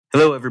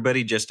Hello,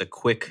 everybody. Just a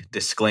quick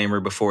disclaimer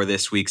before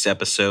this week's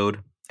episode.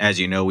 As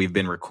you know, we've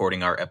been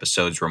recording our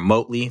episodes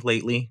remotely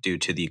lately due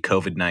to the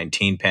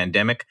COVID-19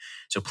 pandemic,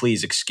 so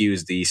please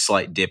excuse the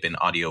slight dip in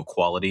audio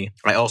quality.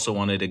 I also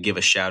wanted to give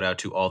a shout out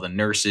to all the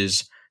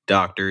nurses,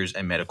 doctors,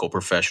 and medical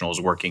professionals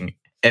working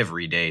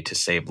every day to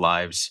save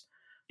lives.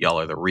 Y'all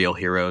are the real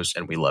heroes,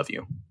 and we love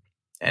you.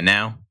 And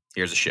now,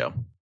 here's the show.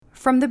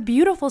 From the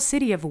beautiful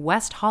city of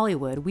West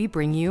Hollywood, we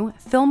bring you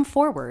Film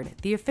Forward,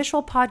 the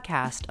official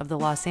podcast of the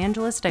Los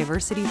Angeles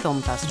Diversity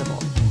Film Festival.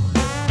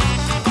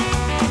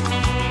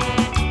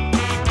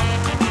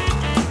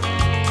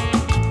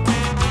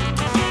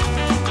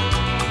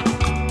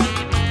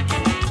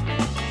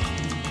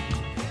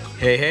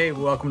 Hey,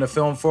 welcome to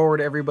Film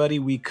Forward, everybody.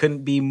 We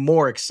couldn't be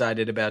more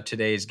excited about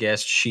today's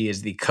guest. She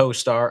is the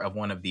co-star of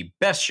one of the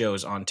best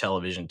shows on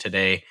television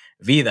today,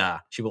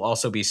 Vida. She will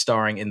also be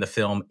starring in the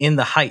film In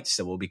the Heights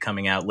that will be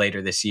coming out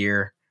later this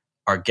year.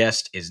 Our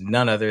guest is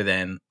none other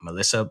than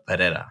Melissa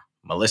Pereda.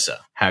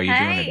 Melissa, how are you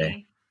doing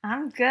today?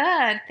 I'm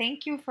good.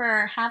 Thank you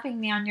for having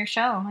me on your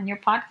show, on your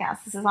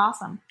podcast. This is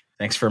awesome.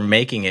 Thanks for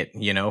making it,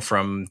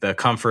 from the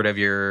comfort of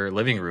your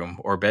living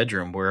room or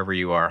bedroom, wherever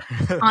you are.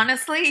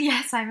 Honestly,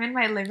 yes, I'm in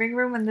my living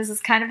room and this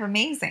is kind of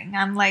amazing.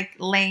 I'm like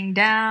laying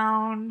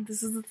down.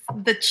 This is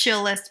the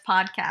chillest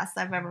podcast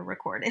I've ever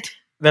recorded.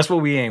 That's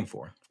what we aim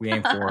for. We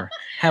aim for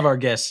have our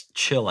guests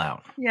chill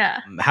out.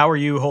 Yeah. How are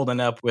you holding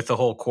up with the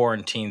whole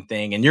quarantine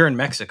thing? And you're in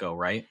Mexico,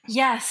 right?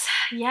 Yes,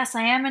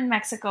 I am in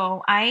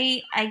Mexico.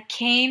 I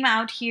came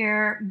out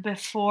here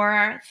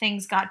before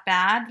things got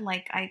bad.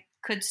 Like I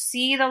could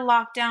see the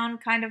lockdown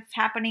kind of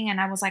happening and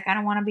I was like, I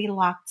don't want to be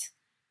locked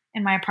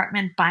in my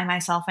apartment by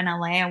myself in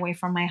LA away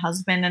from my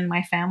husband and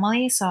my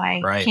family. So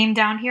I came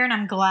down here and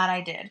I'm glad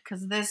I did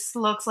because this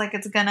looks like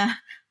it's gonna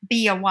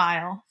be a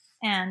while.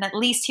 And at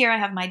least here I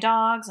have my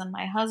dogs and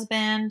my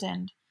husband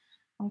and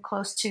I'm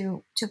close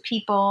to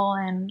people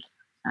and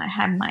I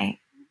have my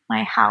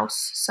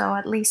house. So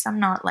at least I'm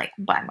not like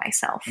by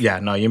myself. Yeah,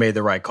 no, you made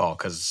the right call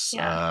because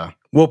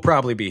we'll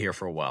probably be here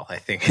for a while. I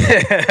think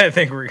I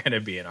think we're going to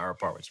be in our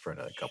apartments for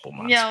another couple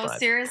months.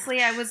 Seriously,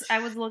 I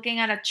was looking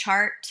at a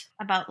chart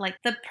about like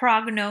the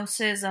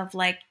prognosis of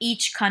like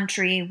each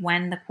country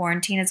when the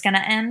quarantine is going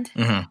to end.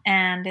 Mm-hmm.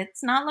 And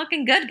it's not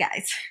looking good,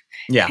 guys.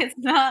 Yeah. It's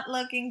not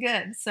looking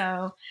good.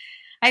 So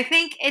I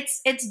think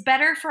it's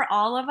better for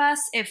all of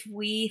us if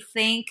we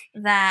think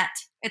that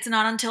it's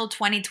not until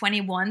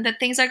 2021 that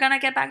things are going to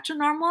get back to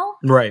normal.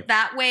 Right.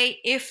 That way,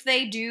 if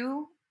they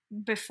do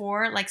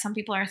before, like some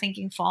people are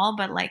thinking fall,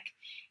 but like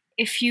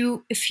if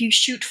you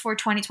shoot for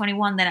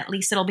 2021, then at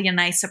least it'll be a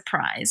nice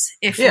surprise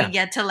if we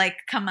get to like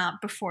come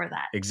out before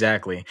that.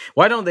 Exactly.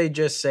 Why don't they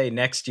just say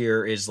next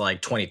year is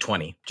like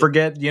 2020?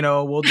 Forget,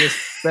 we'll just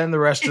spend the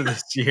rest of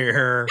this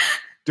year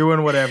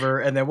doing whatever,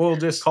 and then we'll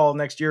just call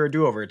next year a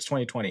do-over. It's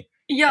 2020.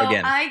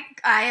 Again.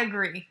 I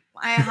agree.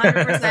 I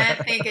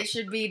 100% think it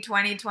should be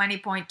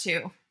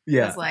 2020.2.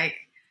 Yeah. It's like,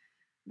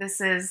 this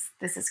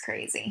is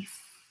crazy.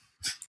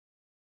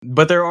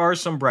 But there are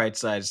some bright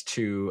sides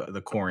to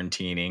the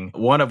quarantining.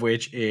 One of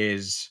which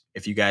is,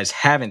 if you guys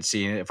haven't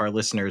seen it, if our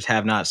listeners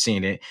have not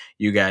seen it,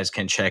 you guys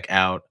can check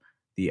out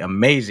the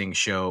amazing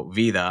show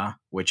Vida,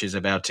 which is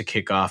about to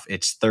kick off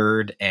its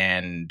third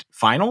and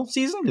final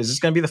season. Is this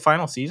going to be the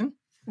final season?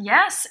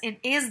 Yes, it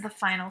is the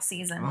final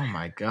season. Oh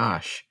my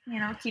gosh.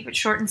 Keep it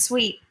short and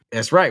sweet.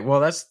 That's right.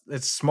 Well, it's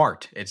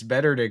smart. It's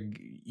better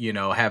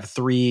to, have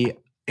 3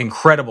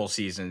 incredible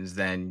seasons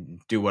than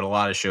do what a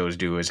lot of shows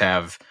do, is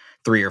have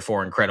 3 or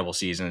 4 incredible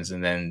seasons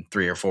and then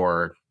 3 or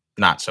 4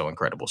 not so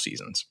incredible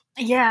seasons.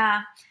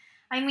 Yeah.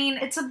 I mean,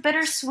 it's a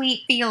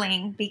bittersweet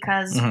feeling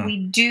because we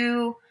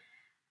do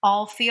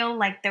all feel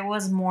like there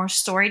was more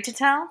story to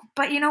tell.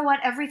 But you know what?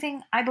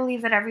 I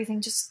believe that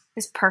everything just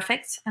is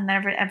perfect and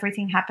that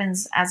everything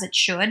happens as it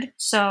should.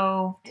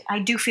 So I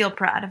do feel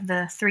proud of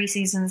the 3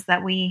 seasons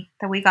that we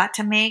got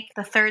to make.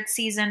 The 3rd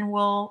season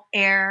will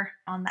air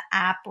on the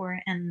app or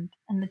in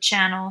the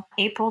channel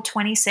April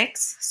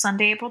 26th,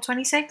 Sunday, April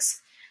 26th.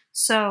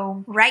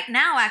 So right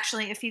now,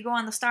 actually, if you go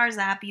on the Starz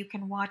app, you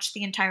can watch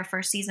the entire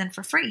 1st season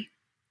for free.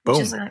 Boom.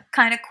 Which is a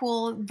kind of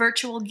cool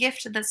virtual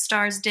gift that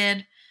Starz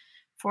did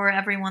for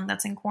everyone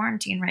that's in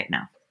quarantine right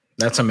now.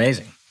 That's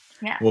amazing.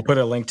 Yeah. We'll put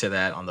a link to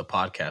that on the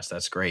podcast.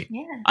 That's great.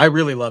 Yeah. I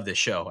really love this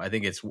show. I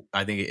think it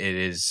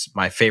is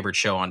my favorite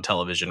show on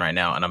television right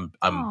now. And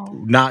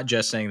I'm not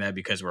just saying that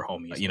because we're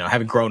homies.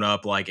 Having grown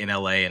up like in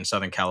LA and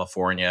Southern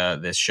California,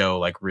 this show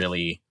like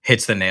really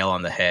hits the nail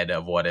on the head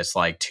of what it's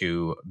like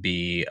to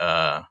be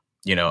a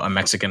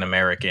Mexican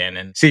American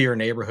and see your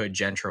neighborhood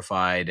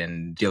gentrified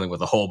and dealing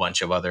with a whole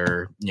bunch of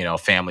other,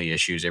 family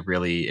issues. It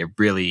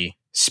really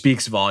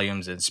speaks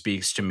volumes and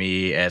speaks to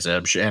me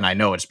and I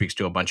know it speaks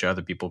to a bunch of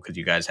other people because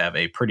you guys have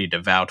a pretty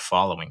devout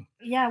following.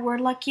 Yeah, we're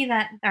lucky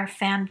that our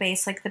fan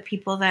base, like the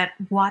people that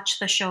watch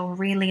the show,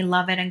 really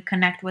love it and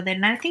connect with it.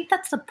 And I think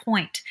that's the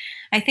point.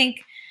 I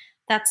think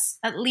that's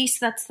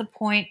the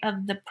point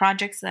of the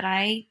projects that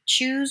I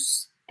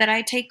choose, that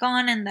I take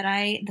on, and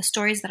the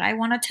stories that I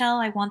want to tell.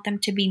 I want them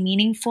to be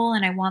meaningful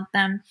and I want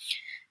them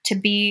to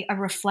be a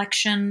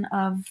reflection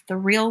of the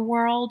real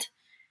world.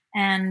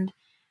 And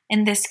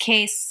in this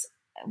case,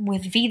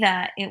 with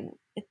Vida,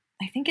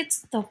 I think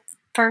it's the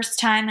first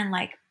time in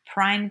like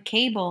Prime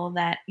Cable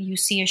that you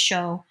see a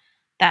show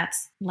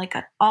that's like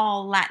an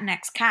all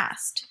Latinx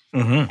cast,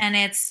 and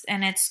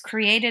it's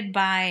created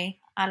by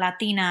a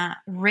Latina,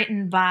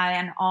 written by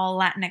an all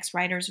Latinx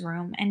writers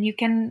room, and you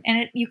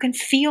can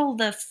feel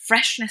the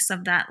freshness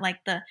of that,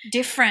 like the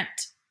different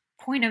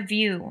point of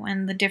view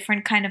and the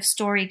different kind of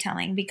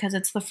storytelling, because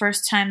it's the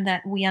first time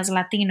that we as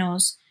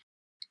Latinos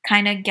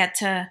kind of get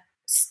to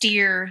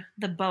steer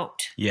the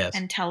boat, yes,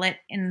 and tell it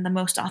in the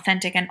most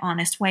authentic and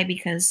honest way,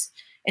 because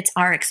it's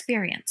our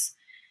experience,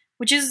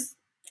 which is,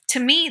 to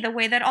me, the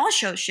way that all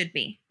shows should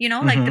be.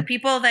 Like the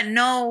people that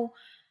know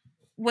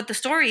what the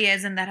story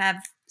is and that have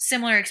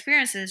similar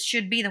experiences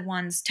should be the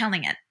ones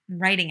telling it, and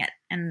writing it,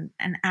 and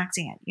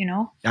acting it.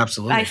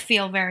 Absolutely. I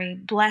feel very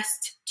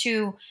blessed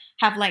to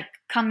have like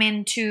come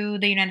into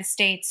the United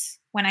States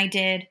when I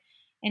did,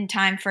 in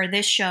time for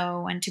this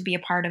show, and to be a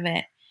part of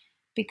it,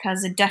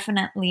 because it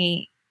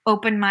definitely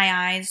opened my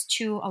eyes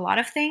to a lot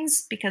of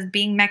things. Because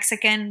being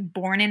Mexican,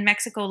 born in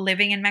Mexico,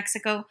 living in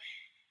Mexico,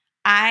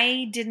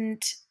 I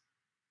didn't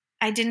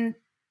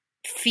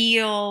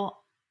feel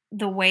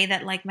the way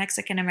that like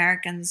Mexican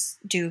Americans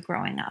do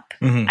growing up.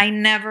 I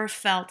never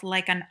felt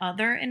like an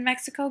other in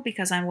Mexico,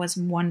 because I was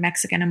one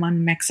Mexican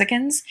among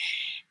Mexicans.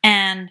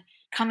 And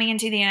coming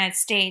into the United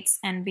States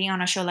and being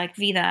on a show like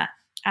Vida,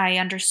 I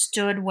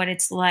understood what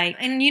it's like,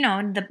 and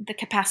the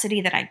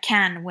capacity that I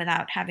can,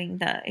 without having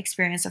the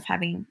experience of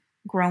having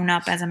grown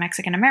up as a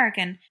Mexican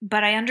American,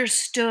 but I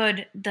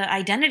understood the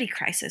identity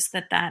crisis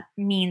that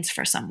means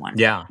for someone.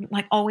 Yeah.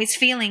 Like always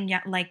feeling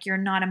like you're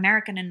not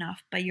American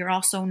enough, but you're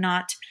also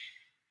not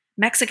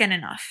Mexican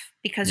enough,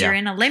 because you're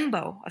in a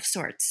limbo of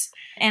sorts.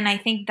 And I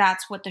think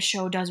that's what the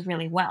show does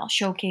really well,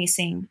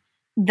 showcasing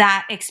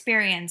that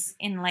experience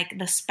in like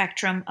the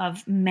spectrum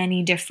of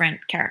many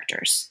different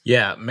characters.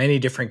 Yeah, many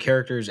different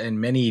characters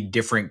and many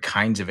different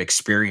kinds of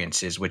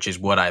experiences, which is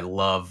what I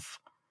love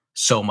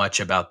so much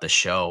about the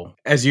show.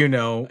 As you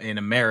know, in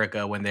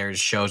America, when there's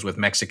shows with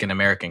Mexican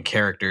American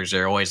characters,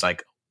 they're always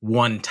like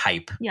one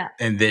type. Yeah.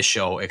 And this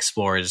show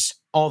explores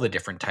all the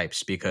different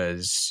types,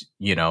 because,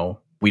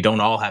 we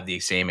don't all have the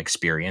same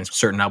experience.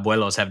 Certain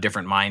abuelos have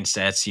different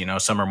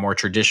mindsets. Some are more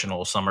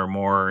traditional, some are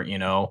more,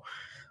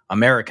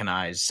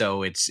 Americanized.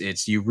 So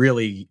it's you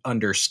really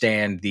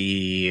understand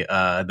the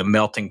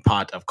melting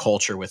pot of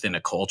culture within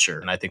a culture,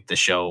 and I think the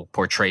show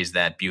portrays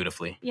that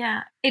beautifully.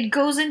 Yeah, it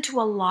goes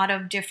into a lot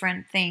of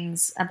different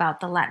things about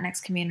the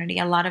Latinx community,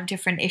 a lot of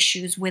different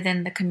issues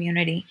within the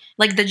community,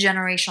 like the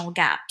generational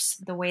gaps,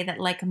 the way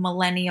that like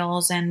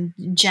millennials and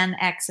Gen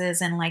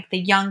X's and like the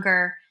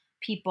younger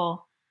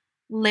people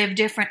live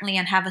differently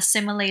and have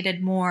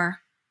assimilated more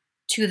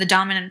to the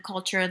dominant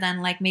culture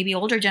than like maybe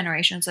older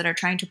generations that are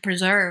trying to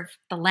preserve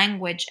the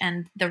language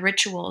and the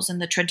rituals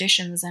and the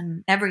traditions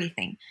and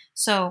everything.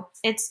 So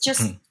it's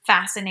just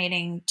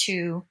fascinating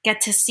to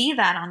get to see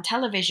that on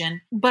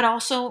television, but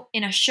also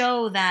in a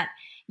show that,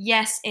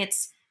 yes,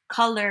 it's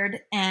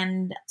colored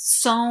and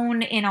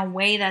sewn in a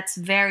way that's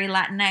very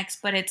Latinx,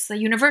 but it's a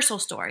universal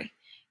story.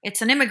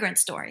 It's an immigrant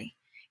story.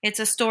 It's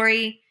a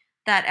story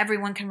that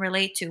everyone can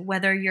relate to,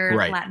 whether you're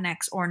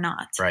Latinx or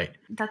not. Right.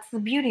 That's the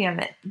beauty of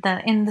it.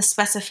 In the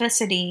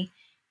specificity,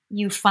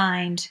 you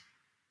find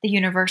the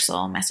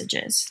universal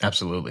messages.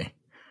 Absolutely.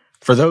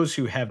 For those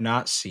who have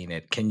not seen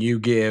it, can you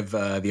give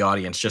the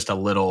audience just a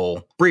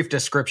little brief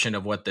description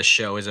of what the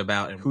show is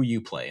about and who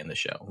you play in the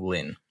show,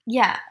 Lynn?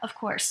 Yeah, of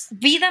course.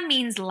 Vida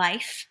means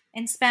life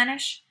in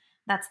Spanish.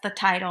 That's the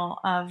title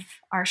of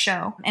our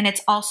show. And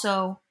it's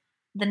also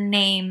the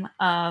name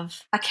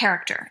of a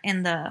character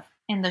in the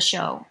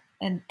show,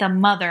 and the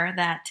mother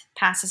that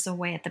passes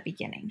away at the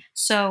beginning.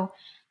 So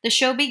the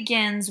show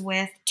begins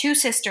with two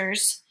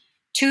sisters,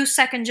 two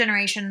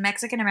second-generation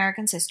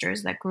Mexican-American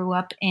sisters that grew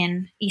up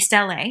in East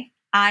LA.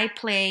 I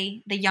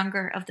play the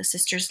younger of the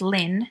sisters,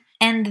 Lynn,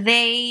 and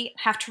they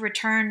have to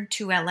return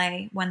to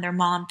LA when their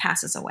mom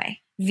passes away.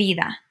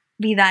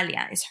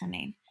 Vidalia is her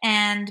name.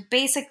 And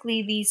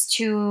basically these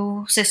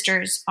two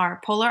sisters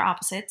are polar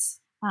opposites.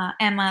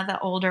 Emma, the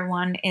older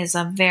one, is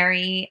a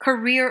very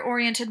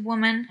career-oriented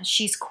woman.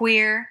 She's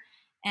queer,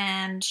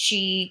 and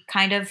she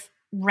kind of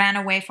ran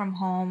away from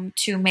home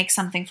to make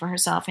something for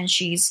herself. And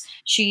she's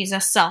a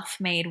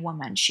self-made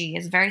woman. She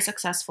is very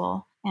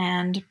successful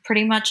and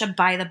pretty much a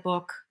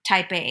by-the-book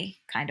type A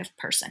kind of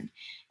person.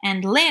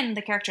 And Lynn,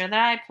 the character that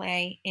I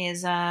play,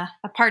 is a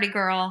party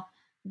girl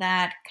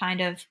that kind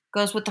of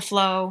goes with the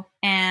flow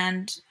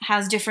and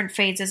has different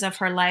phases of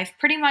her life,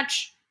 pretty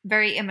much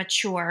very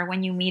immature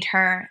when you meet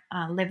her,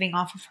 living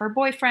off of her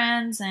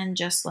boyfriends and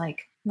just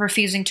like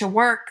refusing to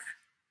work.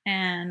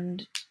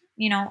 And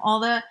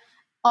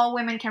all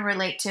women can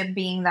relate to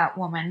being that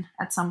woman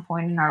at some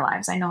point in our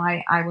lives. I know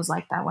I was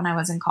like that when I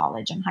was in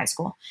college and high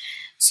school.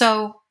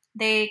 So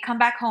they come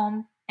back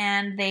home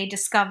and they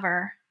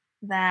discover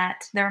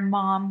that their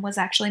mom was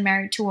actually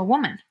married to a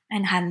woman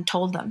and hadn't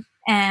told them.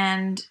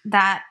 And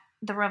that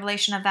the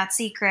revelation of that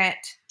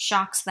secret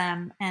shocks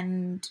them,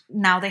 and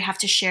now they have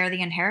to share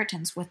the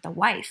inheritance with the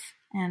wife.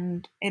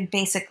 And it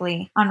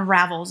basically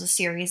unravels a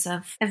series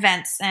of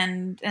events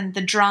and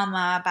the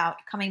drama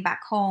about coming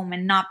back home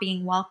and not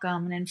being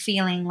welcome and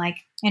feeling like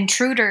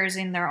intruders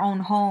in their own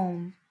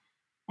home,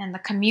 and the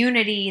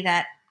community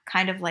that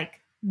kind of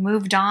like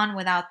moved on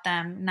without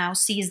them now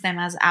sees them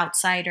as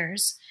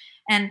outsiders.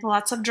 And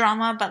lots of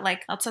drama, but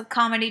like lots of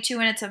comedy too.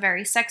 And it's a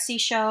very sexy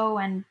show.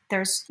 And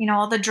there's,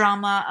 all the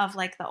drama of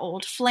like the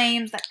old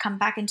flames that come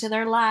back into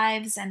their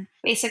lives. And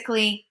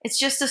basically it's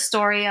just a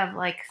story of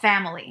like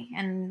family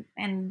and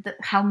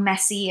how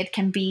messy it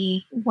can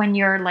be when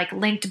you're like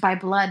linked by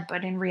blood,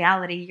 but in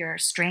reality you're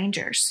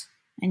strangers.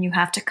 And you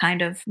have to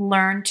kind of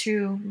relearn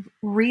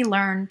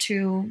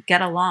to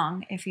get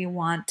along if you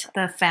want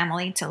the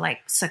family to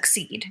like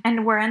succeed.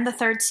 And we're in the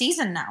 3rd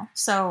season now.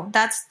 So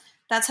that's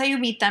how you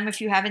meet them. If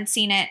you haven't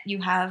seen it,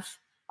 you have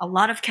a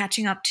lot of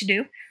catching up to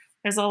do.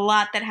 There's a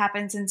lot that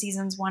happens in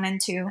seasons 1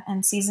 and 2,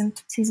 and season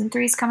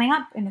 3 is coming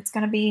up, and it's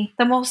going to be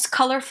the most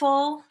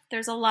colorful.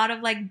 There's a lot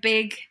of like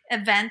big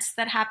events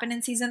that happen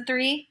in season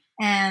 3,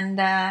 and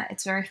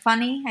it's very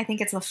funny. I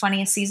think it's the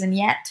funniest season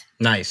yet.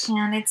 Nice.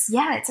 And it's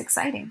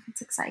exciting.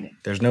 It's exciting.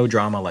 There's no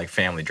drama like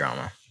family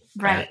drama.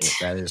 Right.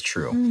 That is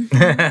true.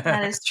 Mm-hmm.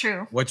 That is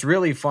true. What's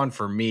really fun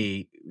for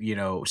me,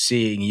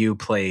 seeing you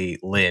play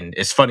Lynn.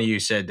 It's funny you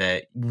said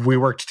that we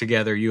worked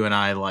together, you and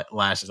I,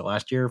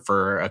 last year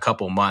for a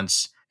couple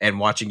months, and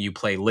watching you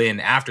play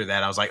Lynn after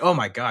that, I was like, oh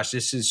my gosh,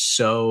 this is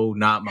so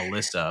not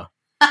Melissa.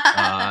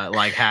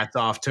 Like hats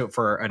off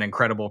for an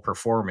incredible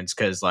performance.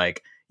 Cause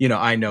like,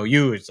 I know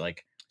you, it's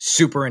like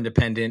super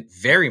independent,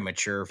 very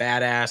mature,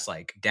 badass,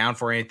 like down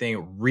for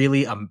anything,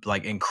 really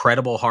like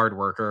incredible hard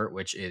worker,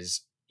 which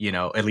is,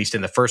 at least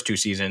in the first 2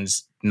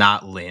 seasons,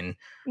 not Lynn.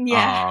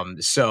 Yeah.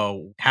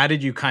 So how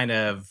did you kind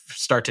of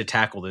start to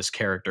tackle this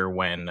character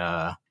when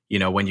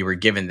you were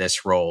given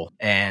this role?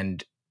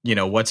 And,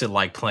 what's it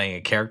like playing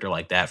a character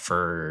like that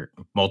for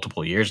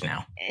multiple years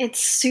now?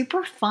 It's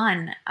super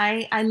fun.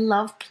 I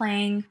love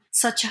playing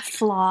such a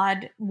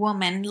flawed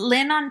woman.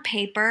 Lynn on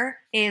paper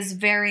is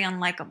very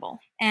unlikable.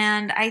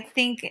 And I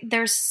think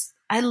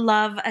I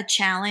love a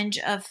challenge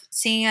of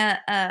seeing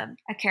a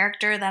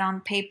character that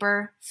on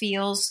paper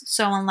feels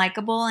so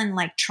unlikable and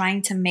like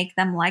trying to make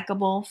them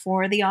likable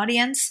for the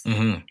audience.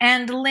 Mm-hmm.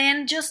 And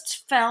Lynn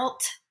just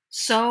felt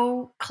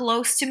so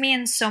close to me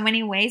in so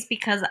many ways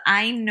because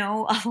I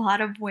know a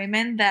lot of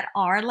women that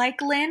are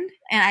like Lynn,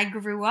 and I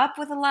grew up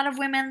with a lot of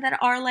women that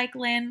are like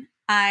Lynn.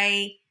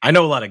 I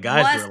know a lot of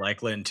guys that are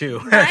like Lynn too.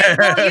 Right?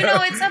 Well,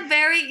 I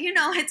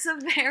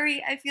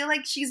feel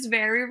like she's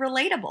very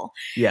relatable.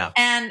 Yeah.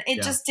 And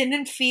it just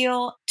didn't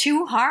feel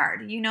too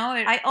hard.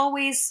 I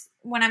always,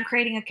 when I'm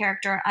creating a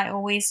character, I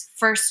always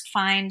first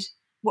find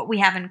what we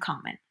have in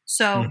common.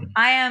 So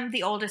I am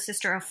the oldest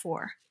sister of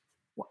 4,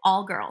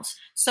 all girls.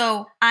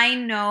 So I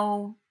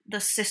know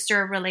the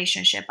sister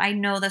relationship. I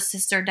know the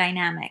sister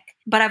dynamic,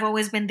 but I've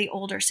always been the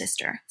older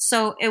sister.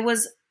 So it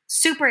was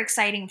super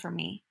exciting for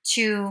me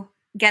to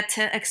get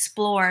to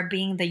explore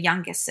being the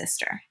youngest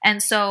sister.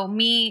 And so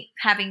me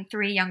having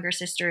 3 younger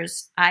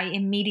sisters, I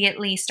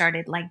immediately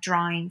started like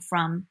drawing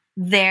from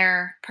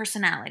their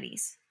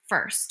personalities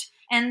first.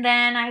 And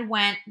then I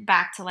went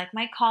back to like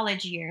my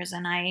college years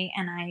and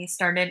I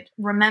started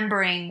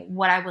remembering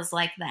what I was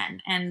like then.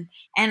 And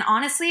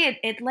honestly,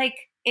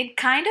 it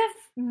kind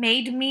of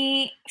made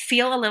me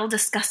feel a little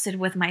disgusted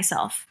with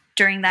myself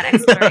during that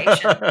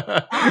exploration.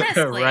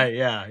 Honestly. Right,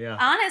 yeah.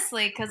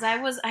 Honestly, because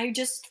I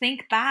just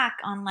think back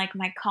on like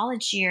my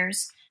college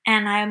years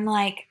and I'm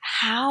like,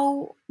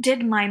 how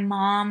did my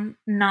mom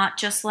not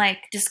just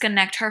like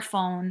disconnect her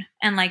phone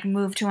and like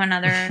move to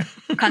another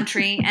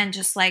country and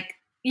just like,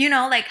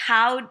 like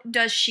how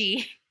does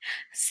she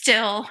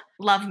still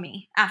love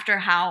me after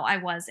how I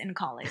was in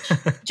college?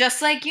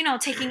 Just like,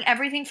 taking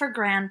everything for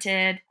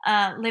granted,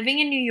 living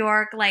in New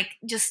York, like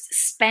just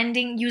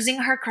using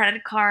her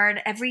credit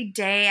card every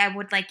day. I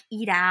would like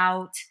eat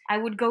out. I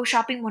would go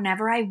shopping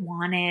whenever I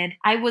wanted.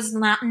 I was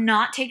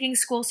not taking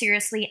school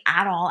seriously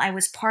at all. I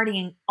was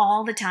partying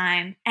all the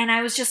time. And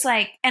I was just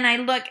like, when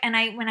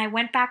I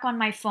went back on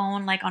my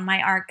phone, like on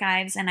my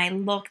archives, and I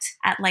looked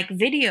at like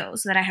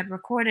videos that I had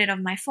recorded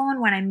of my phone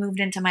when I moved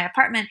into my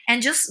apartment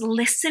and just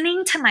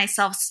listening to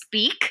myself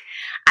speak,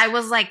 I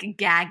was like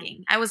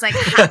gagging. I was like,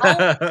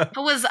 how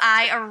was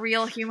I a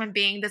real human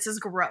being? This is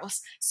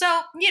gross.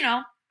 So,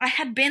 I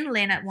had been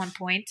Lynn at one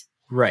point.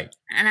 Right.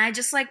 And I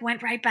just like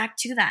went right back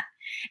to that.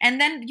 And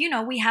then,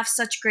 we have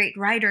such great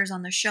writers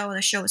on the show.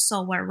 The show is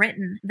so well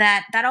written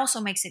that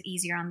also makes it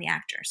easier on the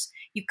actors.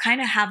 you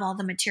kind of have all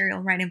the material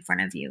right in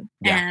front of you.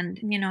 Yeah. And,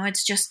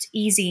 it's just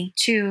easy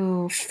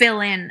to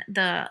fill in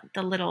the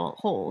little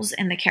holes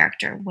in the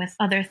character with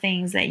other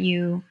things that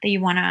you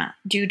want to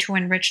do to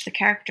enrich the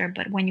character.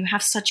 But when you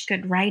have such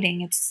good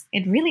writing,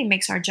 it really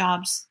makes our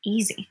jobs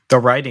easy. The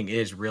writing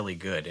is really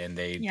good, and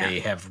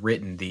they have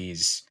written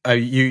these.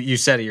 You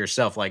said it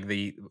yourself, like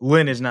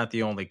Lynn is not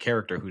the only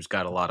character who's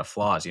got a lot of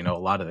flaws. A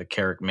lot of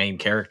the main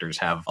characters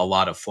have a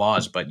lot of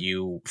flaws, but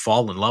you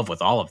fall in love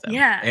with all of them.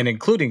 Yeah. And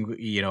including,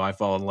 I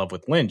fall in love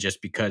with Lynn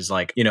just because,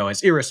 like,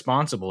 as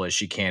irresponsible as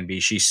she can be,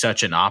 she's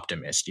such an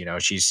optimist.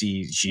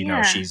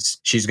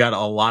 She's got a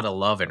lot of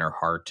love in her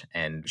heart,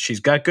 and she's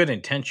got good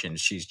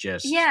intentions. She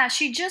just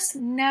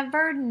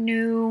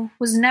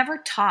was never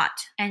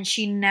taught, and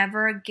she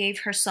never gave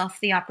herself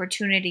the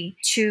opportunity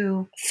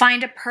to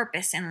find a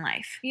purpose in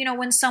life.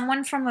 When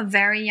someone from a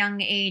very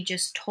young age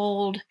is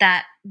told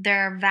that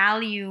their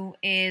value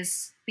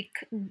is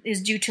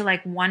due to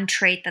like one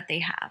trait that they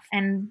have.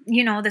 And,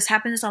 this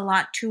happens a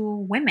lot to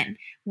women.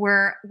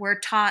 We're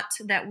taught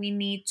that we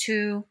need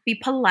to be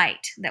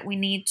polite, that we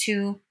need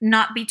to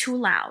not be too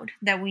loud,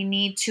 that we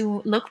need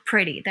to look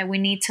pretty, that we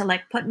need to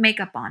like put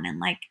makeup on and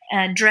like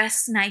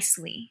dress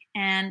nicely.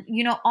 And,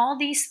 all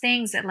these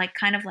things that like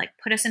kind of like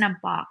put us in a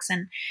box.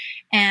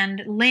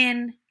 And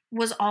Lynn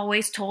was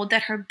always told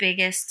that her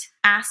biggest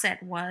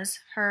asset was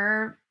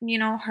her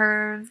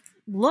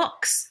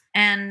looks,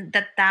 and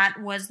that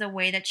was the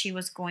way that she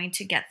was going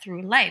to get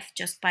through life,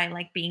 just by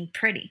like being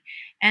pretty.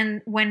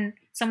 And when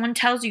someone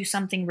tells you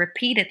something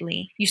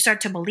repeatedly, you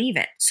start to believe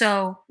it.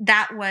 So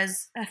that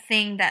was a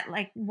thing that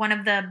like one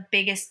of the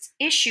biggest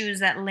issues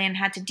that Lynn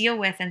had to deal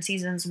with in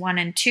seasons 1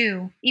 and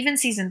 2, even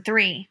season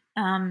 3,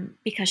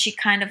 because she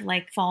kind of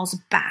like falls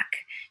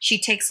back. She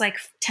takes like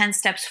 10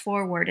 steps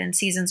forward in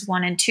seasons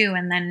 1 and 2.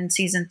 And then in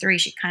season 3,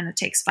 she kind of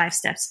takes 5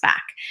 steps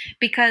back,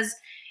 because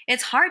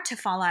it's hard to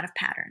fall out of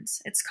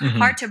patterns. It's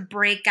hard to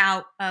break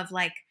out of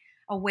like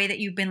a way that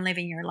you've been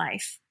living your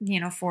life,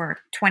 for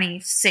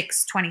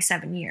 26,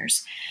 27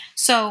 years.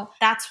 So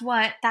that's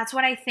what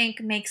I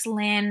think makes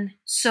Lynn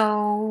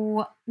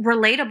so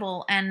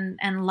relatable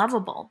and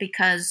lovable,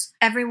 because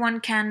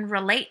everyone can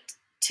relate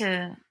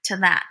to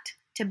that.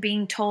 To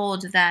being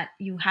told that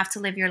you have to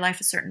live your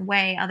life a certain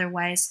way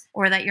otherwise,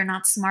 or that you're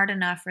not smart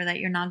enough, or that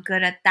you're not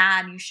good at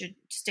that, you should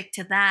stick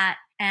to that.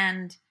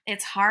 And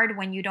it's hard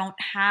when you don't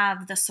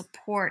have the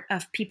support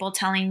of people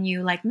telling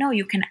you like, no,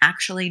 you can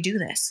actually do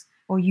this,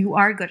 or you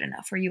are good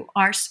enough, or you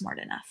are smart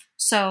enough.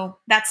 So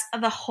that's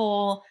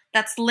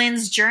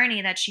Lynn's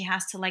journey that she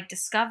has to like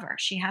discover.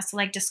 She has to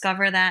like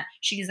discover that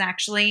she's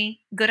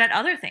actually good at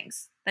other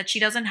things, that she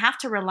doesn't have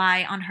to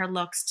rely on her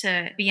looks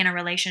to be in a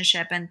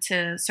relationship and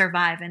to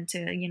survive and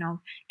to,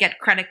 get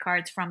credit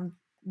cards from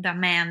the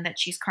man that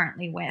she's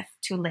currently with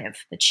to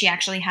live, that she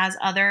actually has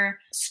other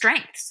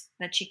strengths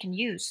that she can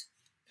use.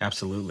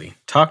 Absolutely.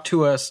 Talk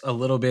to us a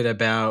little bit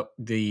about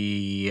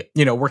the,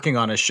 working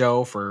on a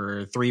show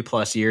for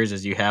 3+ years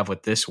as you have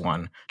with this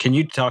one. Can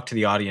you talk to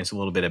the audience a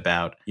little bit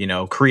about,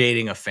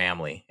 creating a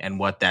family and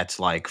what that's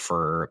like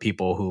for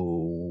people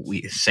who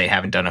we say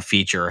haven't done a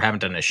feature or haven't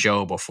done a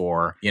show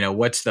before?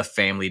 What's the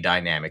family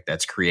dynamic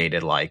that's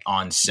created like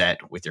on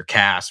set with your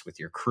cast, with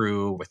your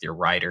crew, with your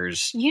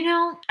writers?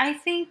 I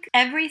think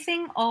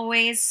everything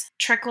always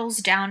trickles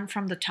down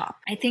from the top.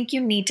 I think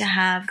you need to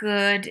have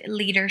good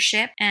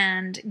leadership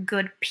and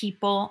good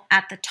people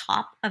at the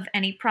top of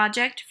any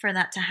project for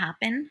that to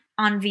happen.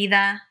 On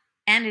Vida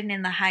and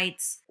in the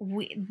Heights,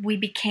 we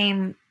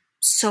became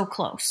so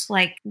close.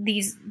 Like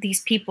these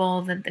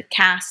people, the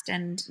cast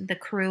and the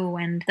crew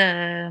and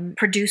the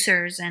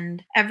producers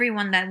and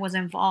everyone that was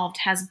involved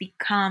has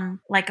become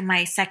like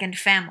my second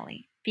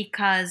family,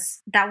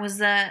 because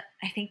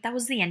I think that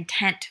was the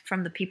intent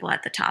from the people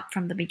at the top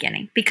from the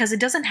beginning, because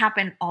it doesn't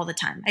happen all the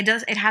time.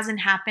 It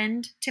hasn't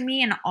happened to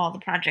me in all the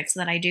projects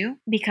that I do,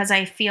 because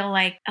I feel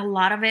like a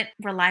lot of it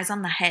relies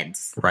on the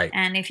heads. Right.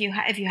 And if you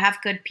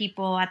have good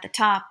people at the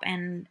top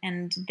and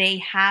they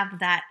have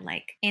that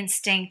like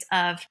instinct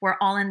of we're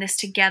all in this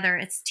together,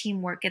 it's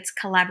teamwork, it's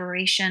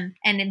collaboration,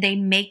 and they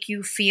make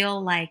you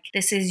feel like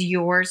this is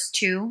yours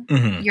too.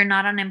 Mm-hmm. You're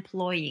not an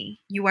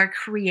employee. You are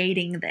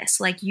creating this.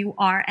 Like you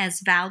are as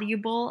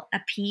valuable a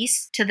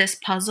piece to this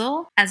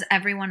puzzle as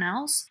everyone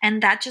else,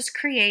 and that just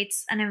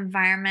creates an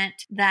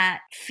environment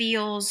that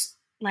feels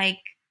like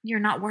you're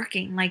not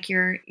working, like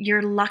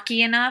you're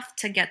lucky enough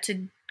to get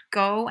to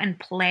go and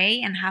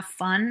play and have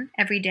fun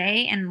every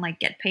day and like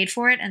get paid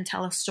for it and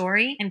tell a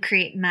story and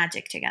create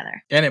magic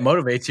together. And it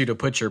motivates you to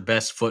put your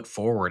best foot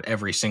forward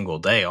every single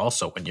day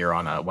also when you're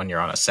on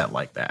a set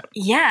like that.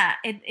 Yeah,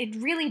 it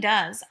really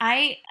does.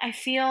 I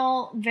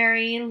feel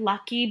very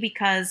lucky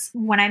because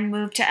when I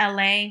moved to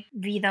LA,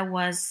 Vida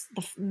was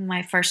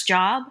my first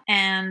job,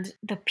 and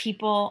the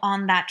people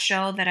on that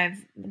show that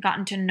I've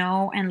gotten to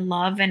know and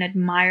love and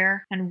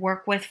admire and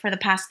work with for the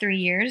past 3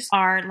 years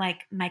are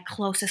like my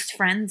closest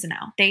friends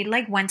now. They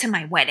like went to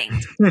my wedding.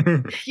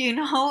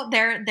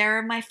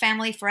 They're my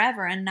family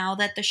forever. And now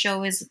that the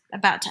show is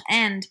about to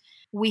end,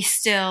 we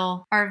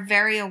still are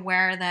very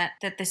aware that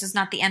this is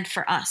not the end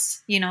for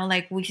us. You know,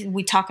 like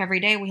we talk every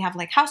day. We have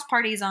like house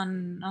parties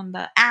on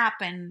the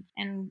app and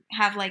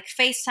have like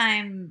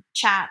FaceTime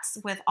chats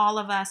with all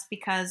of us,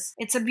 because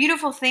it's a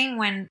beautiful thing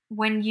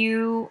when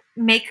you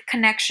make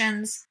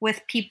connections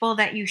with people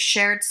that you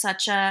shared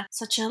such a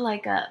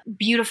like a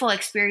beautiful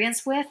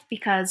experience with,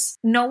 because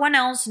no one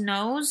else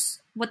knows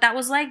what that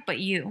was like but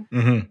you.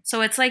 Mm-hmm.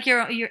 So it's like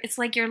it's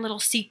like your little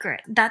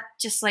secret that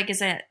just like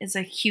is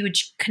a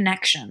huge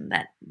connection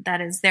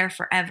that is there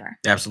forever.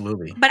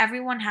 Absolutely. But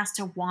everyone has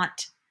to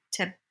want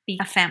to be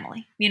a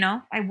family. You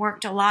know, I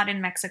worked a lot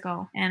in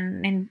Mexico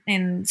and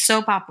in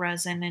soap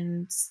operas and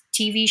in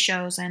TV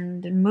shows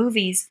and in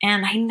movies,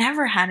 and I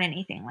never had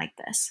anything like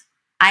this.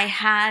 I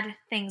had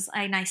things,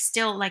 and I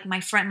still, like,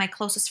 my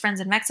closest friends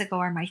in Mexico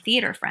are my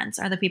theater friends,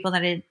 are the people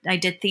that I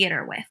did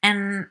theater with.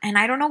 And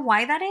I don't know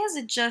why that is.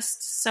 It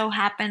just so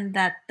happened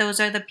that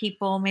those are the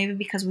people, maybe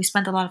because we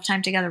spent a lot of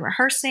time together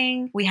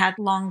rehearsing. We had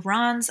long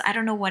runs. I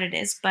don't know what it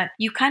is, but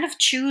you kind of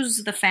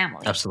choose the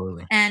family.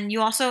 Absolutely. And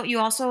you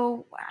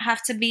also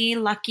have to be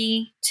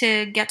lucky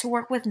to get to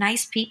work with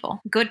nice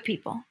people, good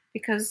people.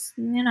 Because,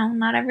 you know,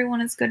 not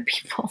everyone is good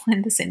people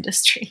in this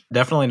industry.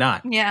 Definitely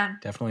not. Yeah.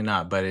 Definitely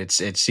not. But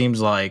it seems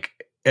like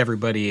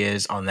everybody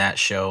is on that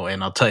show.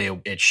 And I'll tell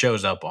you, it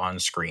shows up on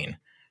screen.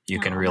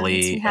 You can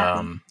really,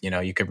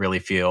 you could really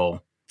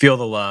feel the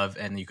love,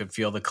 and you can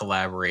feel the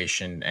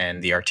collaboration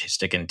and the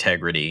artistic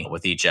integrity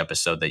with each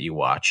episode that you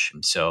watch.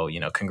 So, you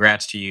know,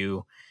 congrats to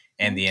you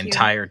and the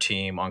entire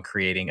team on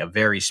creating a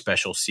very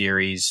special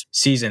series.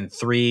 Season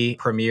 3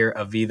 premiere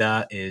of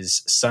Vida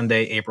is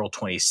Sunday, April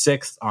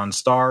 26th on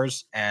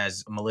Starz.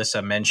 As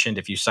Melissa mentioned,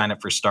 if you sign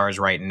up for Starz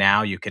right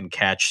now, you can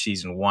catch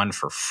season 1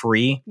 for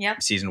free.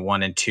 Yep. Season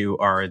 1 and 2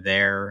 are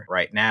there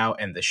right now,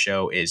 and the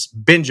show is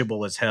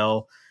bingeable as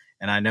hell.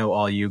 And I know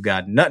all you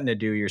got nothing to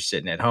do. You're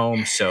sitting at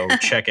home, so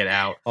check it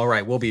out. All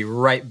right, we'll be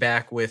right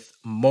back with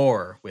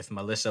more with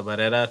Melissa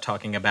Barrera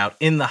talking about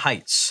In the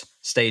Heights.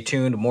 Stay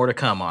tuned. More to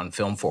come on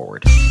Film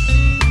Forward.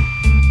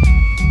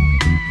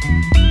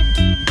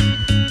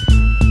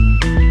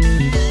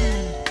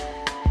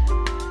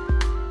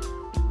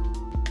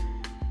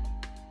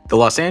 The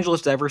Los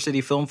Angeles Diversity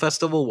Film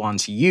Festival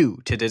wants you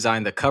to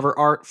design the cover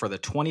art for the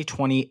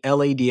 2020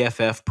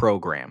 LADFF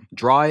program.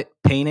 Draw it,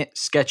 paint it,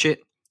 sketch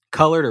it.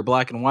 Colored or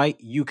black and white,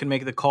 you can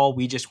make the call.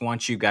 We just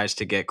want you guys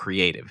to get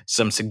creative.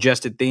 Some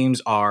suggested themes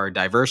are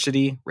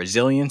diversity,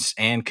 resilience,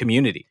 and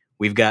community.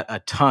 We've got a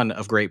ton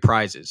of great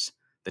prizes.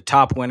 The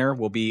top winner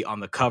will be on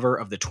the cover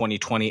of the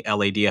 2020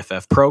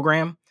 LADFF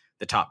program.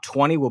 The top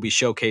 20 will be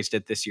showcased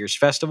at this year's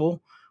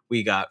festival.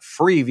 We got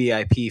free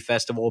VIP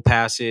festival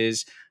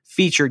passes,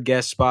 featured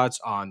guest spots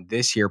on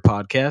this year's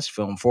podcast,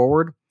 Film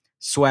Forward,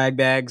 swag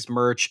bags,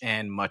 merch,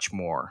 and much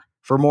more.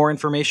 For more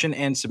information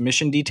and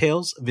submission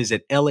details,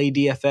 visit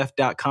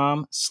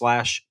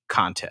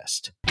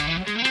ladff.com/contest.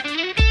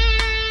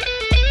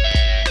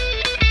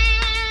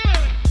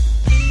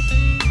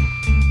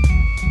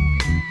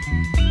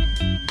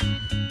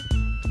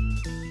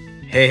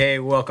 Hey,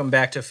 welcome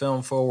back to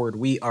Film Forward.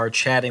 We are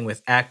chatting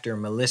with actor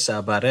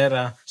Melissa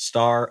Barrera,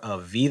 star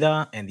of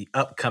Vida and the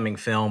upcoming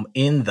film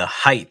In the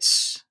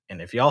Heights.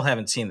 And if y'all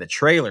haven't seen the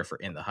trailer for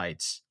In the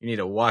Heights, you need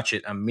to watch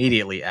it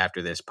immediately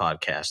after this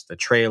podcast. The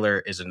trailer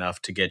is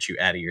enough to get you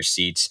out of your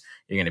seats.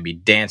 You're going to be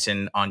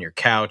dancing on your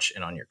couch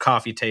and on your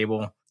coffee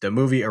table. The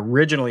movie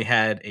originally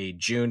had a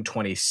June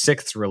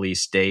 26th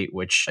release date,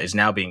 which is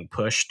now being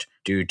pushed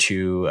due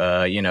to,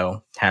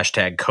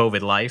 hashtag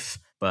COVID life.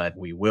 But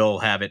we will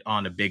have it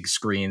on a big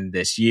screen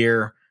this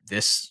year.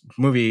 This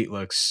movie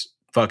looks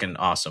fucking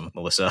awesome,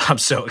 Melissa. I'm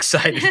so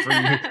excited for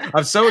you.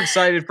 I'm so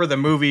excited for the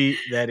movie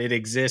that it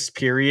exists,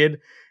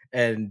 period.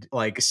 And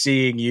like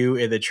seeing you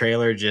in the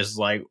trailer, just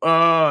like,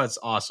 oh, it's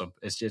awesome.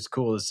 It's just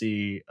cool to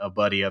see a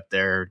buddy up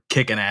there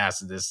kicking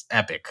ass in this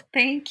epic.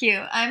 Thank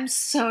you. I'm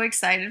so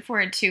excited for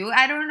it too.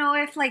 I don't know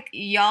if like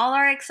y'all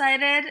are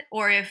excited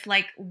or if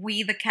like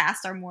we, the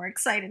cast, are more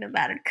excited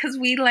about it, because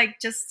we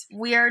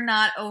are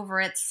not over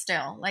it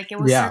still. Like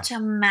it was such a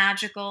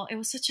magical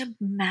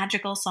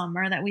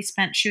summer that we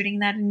spent shooting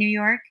that in New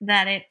York,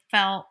 that it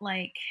felt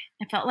like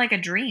a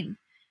dream.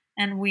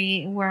 And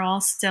we're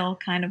all still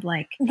kind of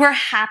like, we're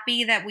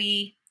happy that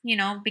we,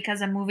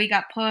 because a movie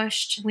got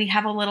pushed, we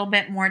have a little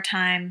bit more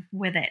time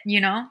with it,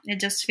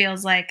 It just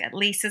feels like at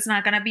least it's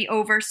not going to be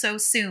over so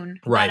soon.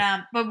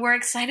 Right. But we're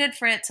excited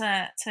for it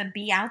to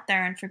be out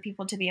there and for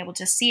people to be able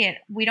to see it.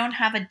 We don't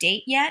have a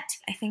date yet.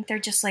 I think they're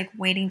just like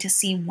waiting to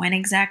see when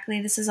exactly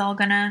this is all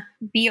going to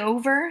be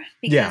over.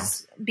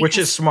 Because, which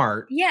is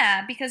smart.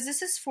 Yeah, because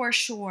this is for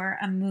sure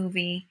a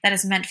movie that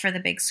is meant for the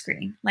big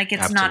screen. Like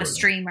it's not a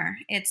streamer.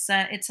 It's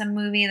a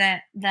movie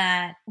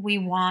that we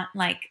want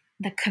like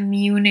the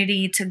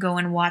community to go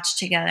and watch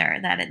together,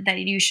 that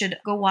you should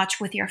go watch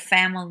with your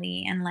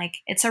family. And like,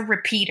 it's a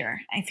repeater,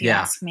 if you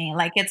ask me.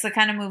 Like, it's the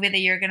kind of movie that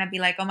you're going to be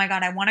like, oh my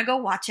God, I want to go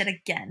watch it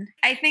again.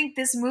 I think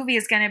this movie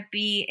is going to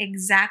be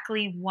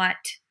exactly what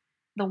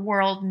the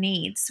world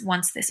needs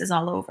once this is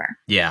all over.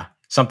 Yeah.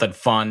 Something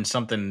fun,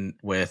 something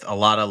with a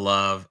lot of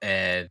love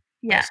and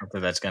Yeah.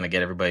 Something that's going to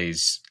get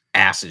everybody's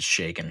asses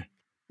shaken.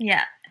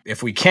 Yeah.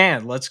 If we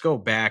can, let's go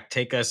back,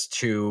 take us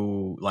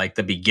to like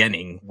the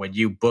beginning when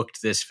you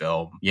booked this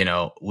film. You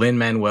know,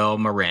 Lin-Manuel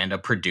Miranda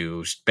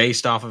produced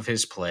based off of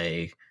his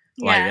play.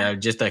 Yeah. Like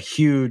just a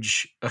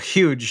huge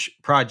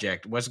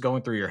project. What's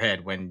going through your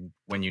head when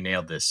you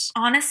nailed this?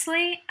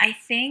 Honestly, I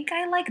think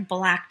I like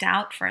blacked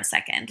out for a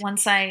second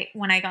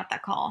when I got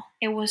that call.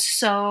 It was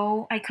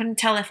so, I couldn't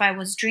tell if I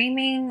was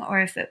dreaming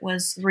or if it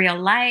was real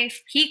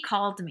life. He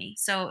called me,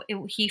 so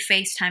he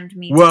FaceTimed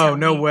me. Whoa,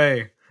 no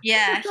way.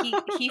 Yeah,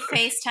 he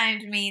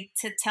FaceTimed me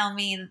to tell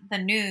me the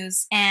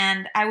news,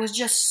 and I was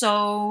just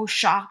so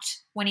shocked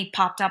when he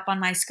popped up on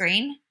my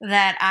screen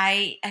that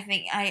I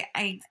think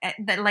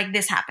that like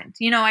this happened.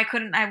 You know,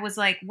 I was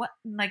like,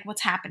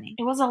 what's happening?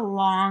 It was a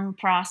long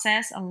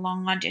process, a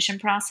long audition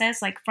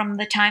process. Like from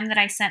the time that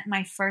I sent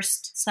my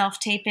first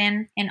self-tape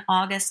in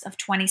August of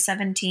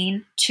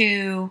 2017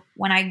 to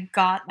when I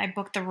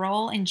booked the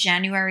role in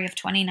January of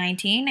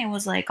 2019, it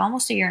was like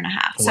almost a year and a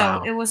half.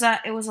 Wow. So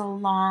it was a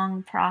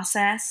long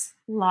process.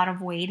 A lot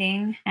of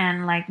waiting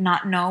and like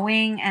not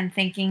knowing and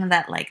thinking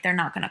that like they're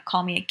not going to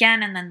call me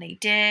again, and then they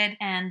did,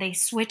 and they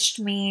switched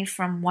me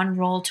from one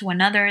role to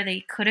another.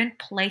 They couldn't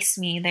place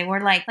me. They were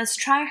like, let's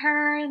try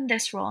her in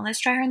this role and let's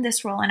try her in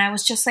this role, and I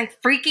was just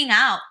like freaking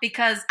out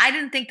because I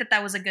didn't think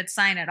that was a good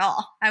sign at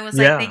all. I was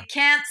like, they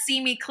can't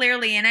see me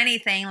clearly in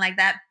anything, like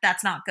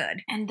that's not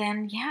good. And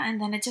then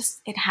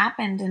it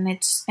happened, and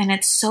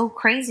it's so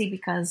crazy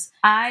because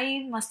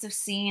I must have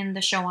seen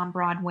the show on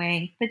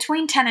Broadway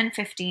between 10 and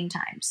 15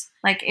 times.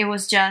 Like it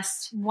was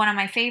just one of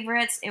my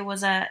favorites. It was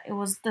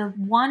the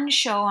one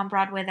show on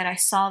Broadway that I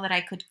saw that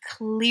I could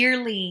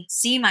clearly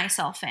see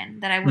myself in,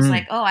 that I was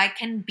like, oh, I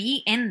can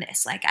be in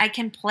this. Like I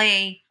can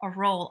play a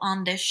role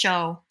on this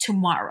show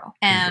tomorrow.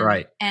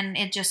 And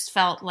it just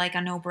felt like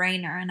a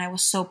no-brainer. And I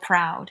was so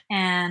proud.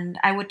 And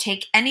I would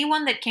take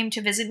anyone that came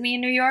to visit me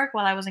in New York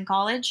while I was in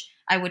college,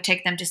 I would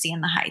take them to see In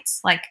the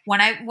Heights. Like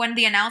when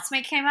the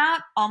announcement came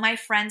out, all my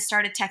friends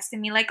started texting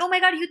me like, oh my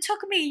God, you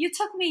took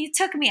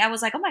me. I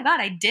was like, oh my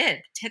God, I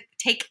did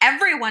take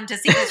everyone to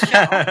see this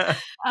show.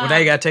 Well, now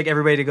you got to take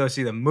everybody to go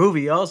see the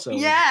movie also.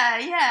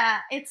 Yeah.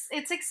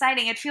 It's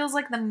exciting. It feels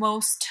like the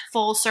most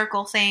full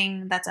circle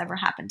thing that's ever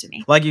happened to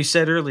me. Like you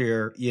said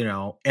earlier, you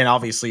know, and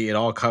obviously it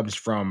all comes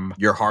from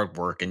your hard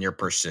work and your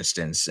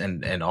persistence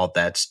and all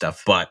that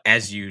stuff. But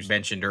as you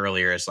mentioned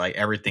earlier, it's like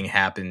everything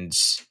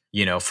happens,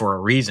 you know, for a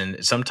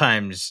reason.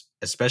 Sometimes,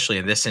 especially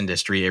in this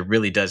industry, it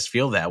really does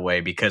feel that way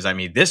because, I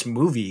mean, this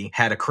movie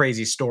had a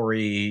crazy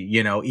story,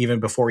 you know, even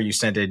before you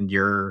sent in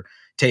your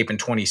tape in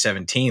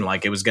 2017,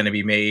 like it was going to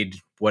be made,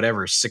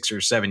 6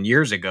 or 7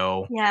 years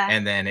ago. Yeah.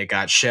 And then it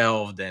got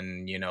shelved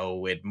and, you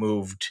know, it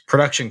moved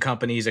production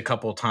companies a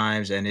couple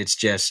times and it's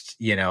just,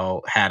 you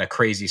know, had a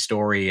crazy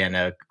story and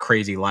a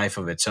crazy life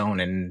of its own.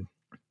 And,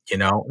 you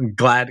know,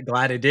 glad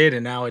it did.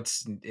 And now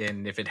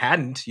and if it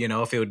hadn't, you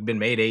know, if it had been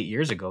made 8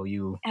 years ago,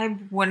 I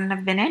wouldn't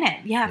have been in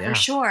it. Yeah, for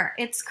sure.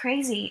 It's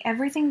crazy.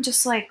 Everything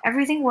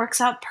everything works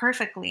out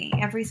perfectly.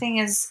 Everything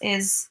is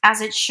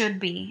as it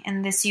should be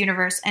in this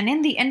universe and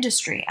in the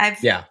industry.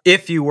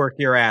 If you work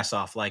your ass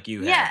off like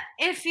you have.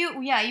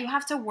 You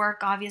have to work.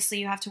 Obviously,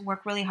 you have to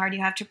work really hard.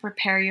 You have to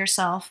prepare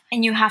yourself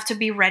and you have to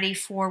be ready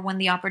for when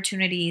the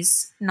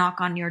opportunities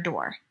knock on your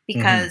door,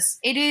 because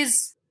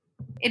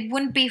it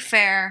wouldn't be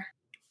fair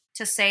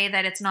to say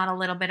that it's not a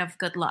little bit of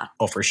good luck.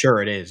 Oh, for sure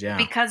it is, yeah.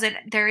 Because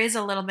there is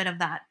a little bit of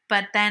that.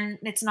 But then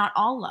it's not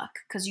all luck,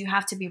 because you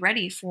have to be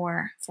ready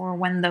for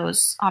when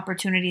those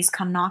opportunities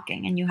come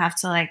knocking, and you have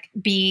to like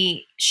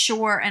be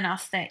sure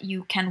enough that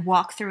you can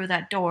walk through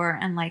that door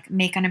and like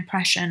make an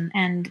impression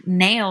and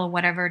nail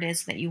whatever it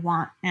is that you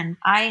want. And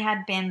I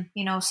had been,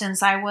 you know,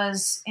 since I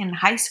was in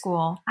high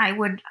school,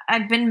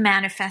 I've been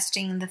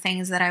manifesting the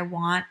things that I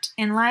want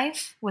in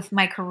life with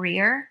my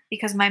career,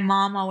 because my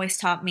mom always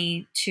taught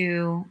me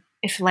to,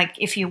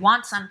 if you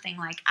want something,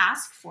 like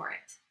ask for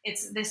it.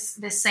 It's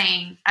this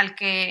saying, al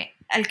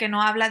que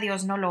no habla,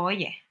 Dios no lo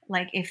oye.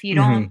 Like if you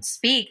don't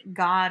speak,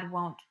 God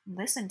won't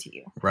listen to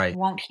you, right?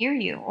 Won't hear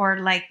you, or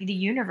like the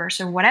universe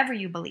or whatever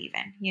you believe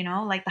in, you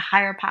know, like the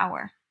higher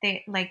power.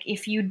 Like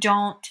if you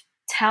don't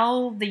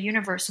tell the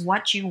universe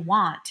what you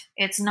want,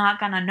 it's not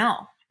gonna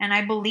know. And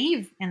I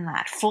believe in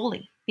that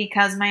fully,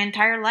 because my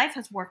entire life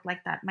has worked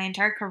like that. My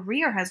entire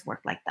career has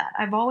worked like that.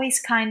 I've always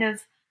kind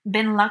of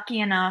been lucky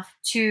enough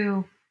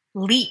to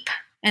leap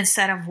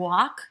instead of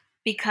walk,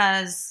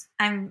 because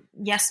I'm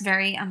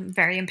very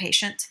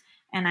impatient,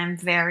 and I'm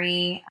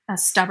very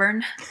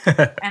stubborn.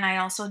 And I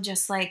also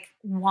just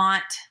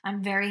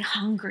I'm very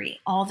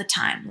hungry all the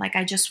time. Like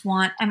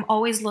I'm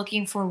always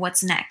looking for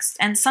what's next.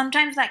 And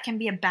sometimes that can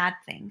be a bad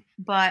thing.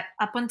 But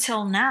up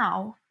until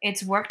now,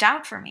 it's worked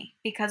out for me,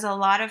 because a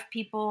lot of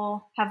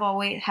people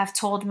have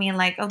told me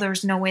like, oh,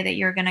 there's no way that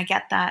you're going to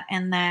get that.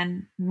 And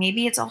then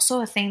maybe it's also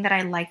a thing that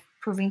I like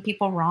proving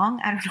people wrong.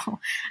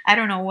 I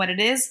don't know what it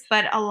is,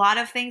 but a lot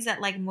of things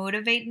that like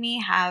motivate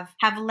me have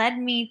led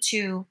me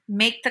to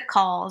make the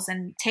calls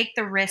and take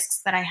the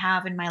risks that I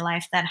have in my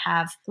life that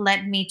have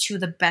led me to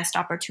the best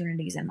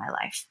opportunities in my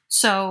life.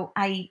 So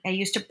I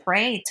used to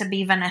pray to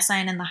be Vanessa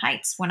in the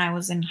Heights when I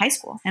was in high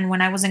school. And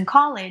when I was in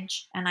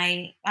college, and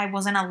I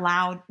wasn't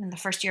allowed, in the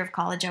first year of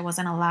college, I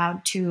wasn't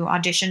allowed to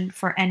audition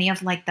for any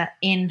of like the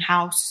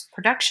in-house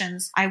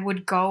productions. I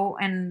would go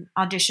and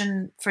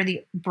audition for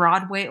the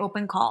Broadway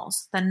open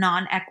calls, the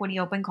non-equity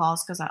open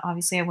calls, because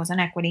obviously I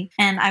wasn't equity.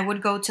 And I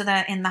would go to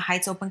the In the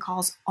Heights open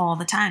calls all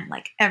the time.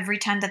 Like every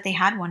time that they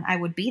had one, I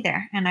would be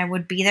there. And I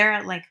would be there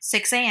at like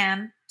 6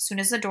 a.m. As soon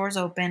as the doors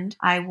opened,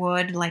 I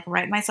would like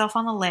write myself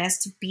on the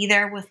list, be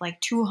there with like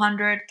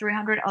 200,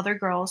 300 other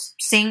girls,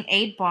 sing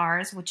 8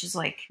 bars, which is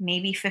like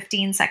maybe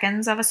 15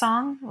 seconds of a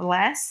song or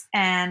less.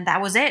 And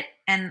that was it.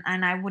 And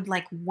I would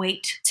like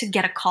wait to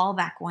get a call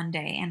back one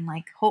day and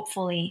like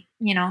hopefully,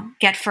 you know,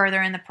 get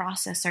further in the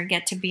process or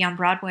get to be on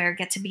Broadway or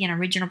get to be an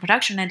original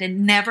production. And it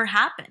never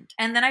happened.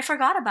 And then I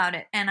forgot about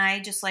it. And I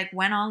just like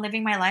went on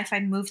living my life. I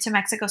moved to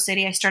Mexico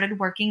City. I started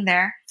working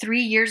there. 3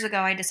 years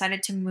ago, I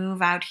decided to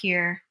move out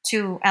here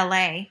to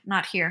LA,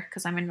 not here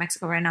because I'm in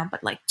Mexico right now,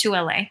 but like to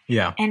LA.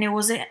 Yeah. And it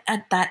was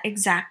at that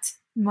exact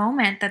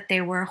moment that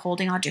they were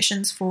holding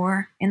auditions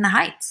for In the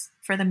Heights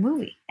for the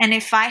movie. And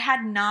if I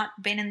had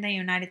not been in the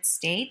United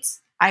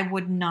States, I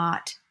would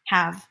not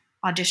have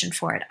auditioned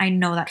for it. I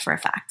know that for a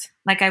fact.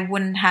 Like I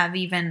wouldn't have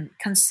even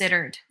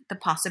considered the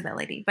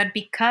possibility. But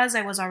because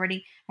I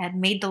had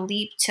made the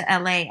leap to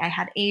LA, I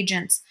had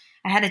agents,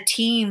 I had a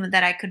team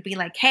that I could be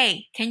like,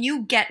 hey, can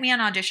you get me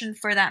an audition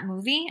for that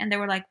movie? And they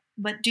were like,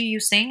 but do you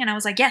sing? And I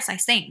was like, yes, I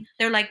sing.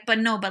 They're like, but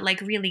no, but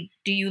like really,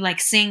 do you like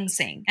sing?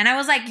 And I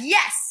was like,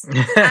 yes,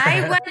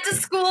 I went to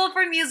school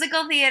for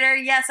musical theater.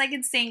 Yes, I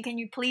can sing. Can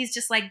you please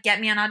just like get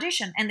me an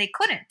audition? And they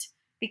couldn't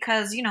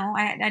because, you know,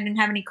 I didn't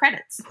have any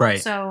credits. Right.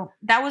 So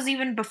that was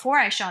even before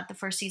I shot the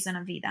first season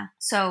of Vida.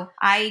 So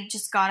I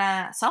just got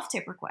a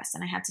self-tape request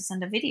and I had to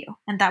send a video.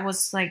 And that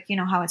was like, you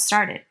know, how it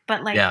started.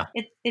 But like,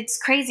 it's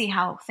crazy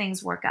how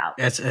things work out.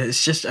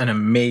 It's just an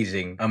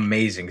amazing,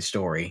 amazing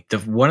story.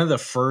 One of the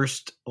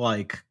first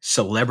like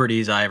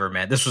celebrities I ever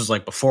met, this was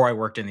like before I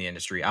worked in the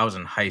industry, I was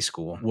in high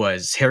school,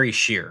 was Harry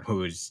Shearer,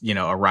 who's, you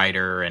know, a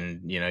writer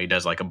and, you know, he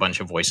does like a bunch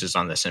of voices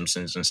on The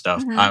Simpsons and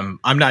stuff. Mm-hmm.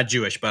 I'm not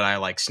Jewish, but I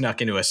like snuck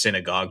into a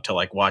synagogue to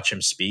like watch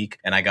him speak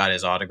and I got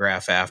his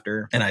autograph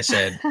after. And I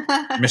said,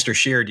 Mr.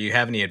 Shearer, do you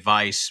have any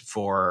advice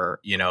for,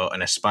 you know,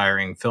 an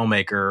aspiring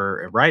filmmaker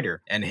or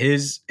writer? And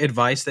his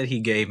advice that he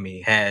gave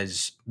me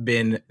has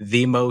been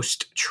the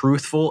most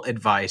truthful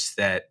advice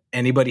that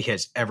anybody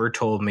has ever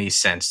told me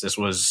since. This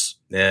was,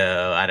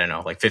 I don't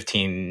know, like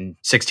 15,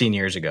 16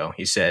 years ago.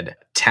 He said,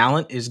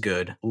 talent is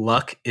good,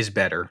 luck is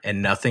better,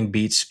 and nothing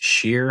beats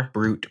sheer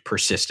brute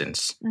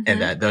persistence. Mm-hmm.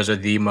 And that those are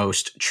the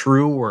most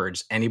true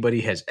words anybody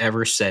has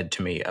ever said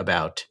to me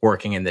about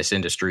working in this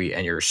industry.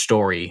 And your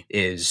story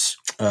is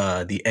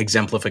the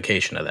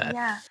exemplification of that.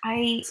 Yeah.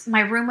 My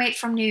roommate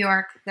from New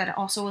York that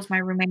also was my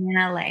roommate in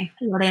LA,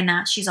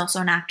 Lorena, she's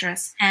also an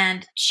actress.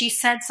 And she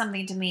said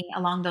something to me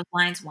along those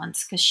lines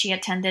once because she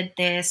attended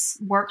this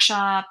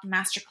workshop,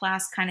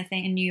 masterclass kind of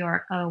thing in New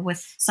York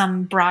with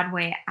some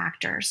Broadway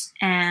actors.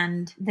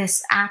 And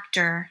this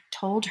actor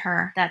told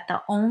her that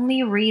the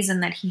only reason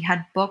that he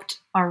had booked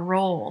a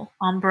role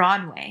on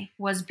Broadway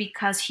was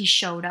because he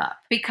showed up.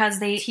 Because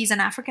he's an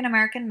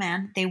African-American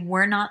man. They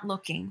were not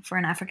looking for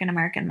an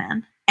African-American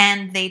man.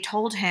 And they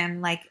told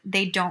him, like,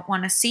 they don't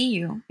want to see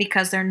you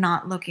because they're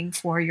not looking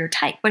for your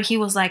type. But he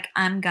was like,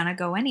 I'm going to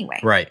go anyway.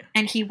 Right.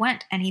 And he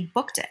went and he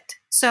booked it.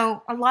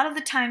 So a lot of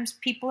the times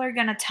people are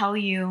going to tell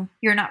you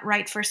you're not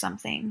right for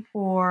something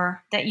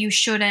or that you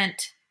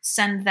shouldn't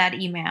send that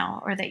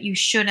email or that you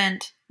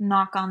shouldn't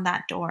knock on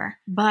that door.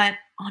 But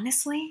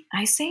honestly,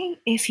 I say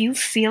if you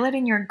feel it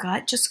in your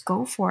gut, just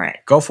go for it.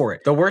 Go for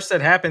it. The worst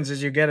that happens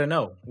is you get a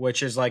no,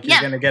 which is like you're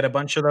going to get a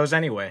bunch of those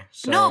anyway.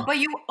 So. No, but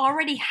you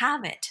already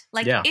have it.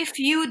 Like if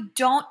you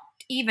don't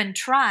even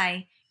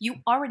try, you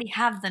already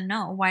have the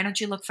no. Why don't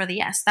you look for the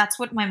yes? That's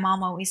what my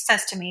mom always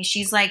says to me.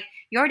 She's like,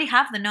 you already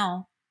have the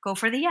no. Go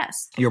for the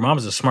yes. Your mom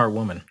is a smart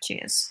woman. She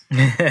is.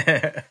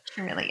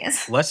 She really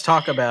is. Let's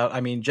talk about,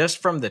 I mean,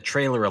 just from the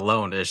trailer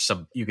alone,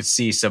 you could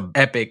see some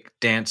epic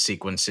dance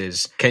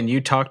sequences. Can you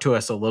talk to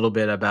us a little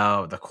bit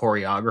about the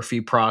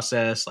choreography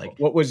process? Like,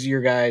 what was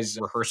your guys'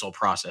 rehearsal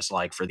process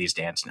like for these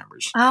dance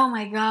numbers? Oh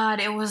my God.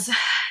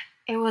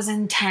 It was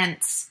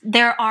intense.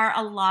 There are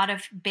a lot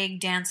of big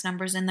dance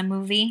numbers in the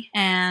movie,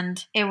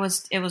 and it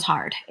was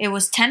hard. It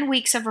was 10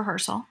 weeks of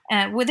rehearsal.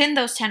 Within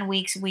those 10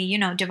 weeks, we,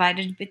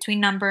 divided between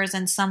numbers,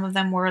 and some of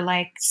them were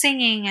like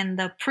singing and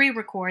the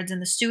pre-records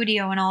in the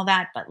studio and all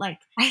that. But like,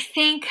 I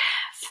think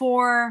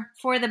for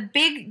the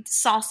big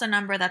salsa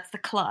number, that's the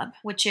club,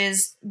 which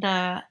is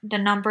the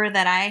number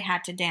that I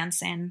had to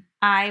dance in.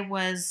 I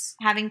was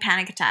having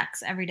panic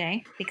attacks every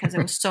day because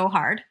it was so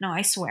hard. No,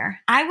 I swear.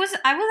 I was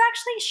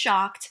actually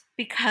shocked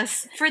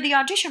because for the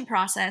audition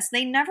process,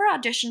 they never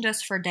auditioned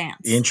us for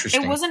dance.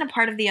 Interesting. It wasn't a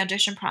part of the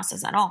audition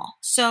process at all.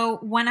 So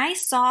when I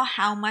saw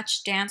how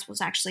much dance was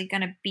actually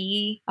going to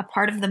be a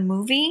part of the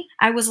movie,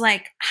 I was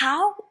like,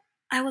 how?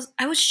 I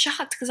was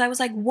shocked because I was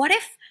like, what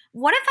if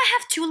I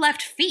have 2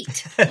 left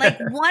feet? Like,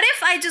 what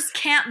if I just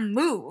can't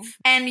move?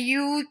 And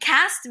you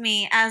cast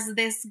me as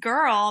this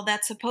girl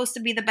that's supposed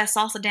to be the best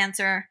salsa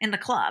dancer in the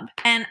club.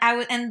 And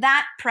and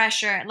that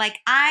pressure, like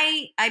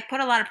I put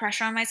a lot of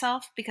pressure on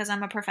myself because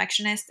I'm a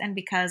perfectionist and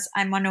because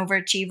I'm an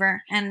overachiever.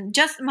 And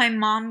just my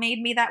mom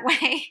made me that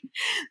way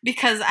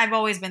because I've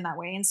always been that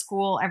way in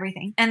school,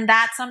 everything. And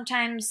that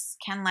sometimes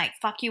can like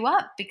fuck you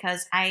up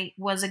because I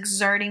was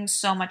exerting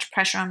so much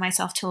pressure on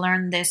myself to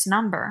learn this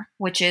number,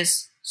 which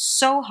is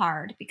so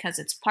hard because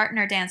it's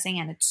partner dancing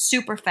and it's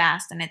super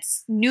fast and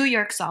it's New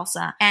York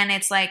salsa and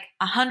it's like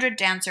 100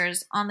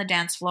 dancers on the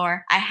dance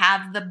floor. I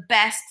have the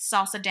best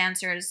salsa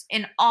dancers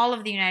in all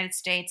of the United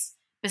States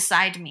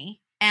beside me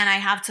and I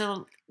have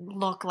to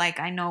look like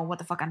I know what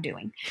the fuck I'm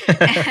doing.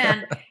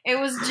 And it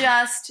was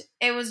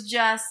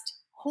just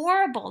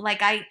horrible.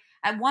 Like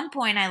at one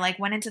point I like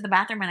went into the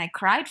bathroom and I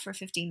cried for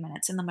 15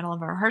 minutes in the middle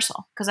of a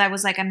rehearsal because I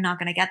was like, I'm not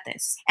going to get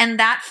this. And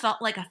that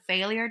felt like a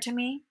failure to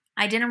me.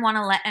 I didn't want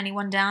to let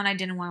anyone down. I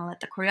didn't want to let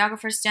the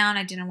choreographers down.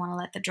 I didn't want to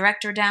let the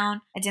director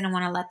down. I didn't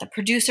want to let the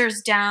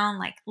producers down,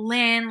 like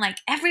Lynn, like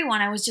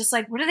everyone. I was just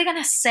like, what are they going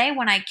to say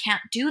when I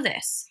can't do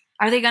this?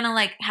 Are they going to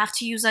like have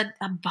to use a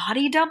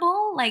body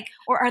double? Like,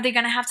 or are they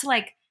going to have to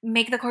like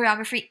make the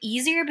choreography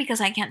easier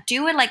because I can't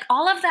do it? Like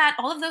all of that,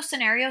 all of those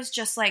scenarios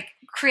just like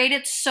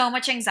created so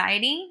much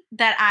anxiety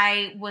that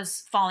I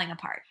was falling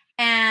apart.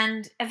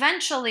 And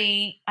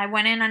eventually I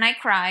went in and I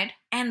cried,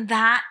 and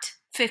that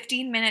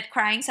 15-minute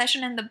crying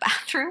session in the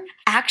bathroom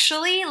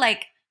actually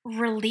like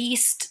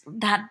released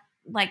that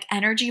like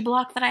energy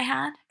block that I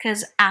had,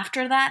 because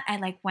after that I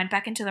like went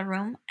back into the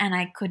room and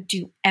I could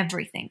do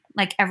everything.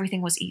 Like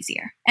everything was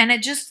easier. And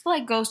it just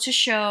like goes to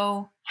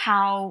show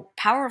how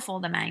powerful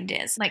the mind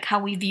is, like how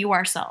we view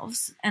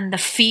ourselves and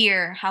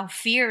how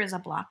fear is a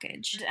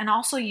blockage. And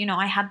also, you know,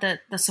 I had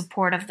the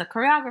support of the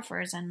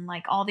choreographers and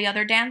like all the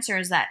other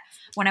dancers that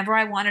whenever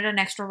I wanted an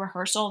extra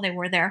rehearsal, they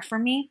were there for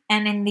me.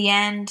 And in the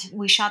end,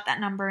 we shot that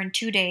number in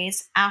 2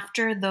 days.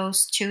 After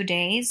those 2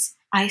 days,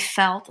 I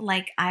felt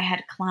like I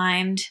had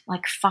climbed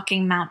like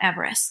fucking Mount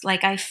Everest.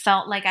 Like I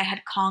felt like I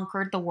had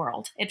conquered the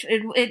world.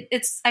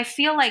 I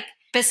feel like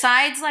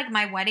besides like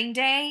my wedding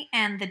day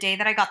and the day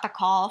that I got the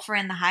call for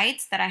In the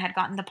Heights that I had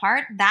gotten the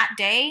part, that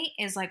day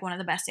is like one of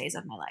the best days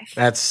of my life.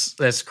 That's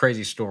a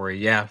crazy story.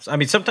 Yeah. I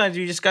mean, sometimes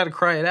you just got to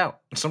cry it out.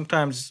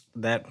 Sometimes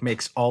that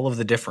makes all of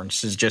the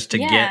difference, is just to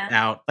get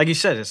out. Like you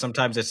said,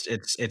 sometimes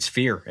it's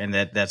fear, and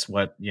that's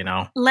what, you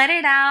know. Let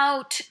it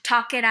out,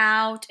 talk it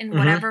out in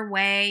whatever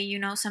way, you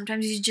know.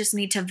 Sometimes you just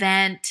need to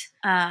vent.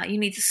 You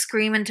need to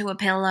scream into a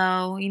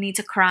pillow. You need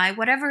to cry,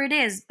 whatever it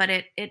is. But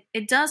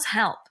it does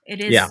help.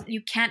 It is. Yeah.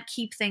 You can't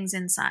keep things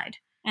inside.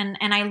 And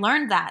I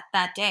learned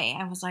that day.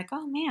 I was like,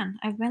 oh man,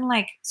 I've been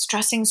like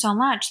stressing so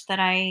much that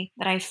I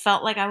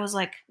felt like I was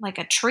like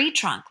a tree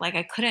trunk, like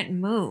I couldn't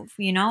move,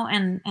 you know.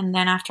 And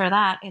then after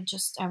that, it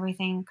just,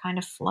 everything kind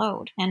of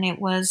flowed, and it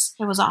was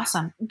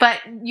awesome.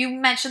 But you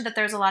mentioned that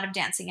there's a lot of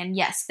dancing, and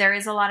yes, there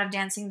is a lot of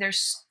dancing.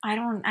 There's I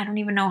don't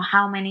even know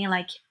how many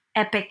like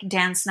epic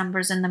dance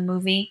numbers in the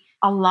movie.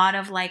 A lot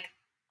of like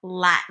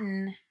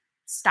Latin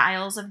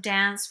styles of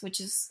dance,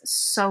 which is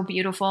so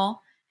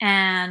beautiful.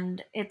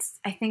 And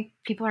I think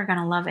people are going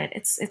to love it.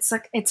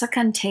 It's a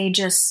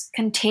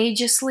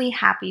contagiously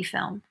happy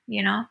film,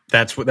 you know?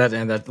 That's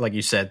like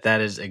you said,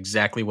 that is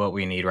exactly what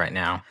we need right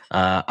now.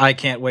 I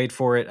can't wait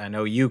for it. I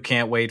know you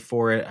can't wait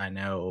for it. I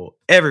know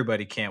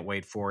everybody can't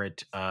wait for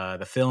it.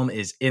 The film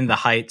is In the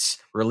Heights.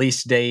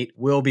 Release date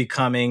will be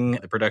coming.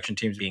 The production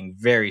team's being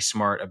very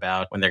smart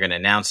about when they're going to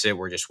announce it.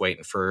 We're just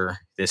waiting for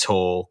this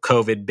whole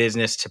COVID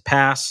business to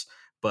pass.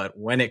 But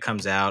when it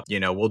comes out, you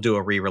know, we'll do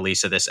a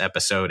re-release of this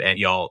episode, and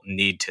y'all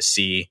need to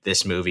see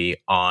this movie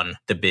on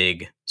the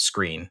big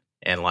screen.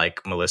 And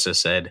like Melissa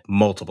said,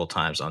 multiple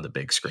times on the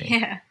big screen.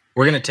 Yeah.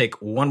 We're going to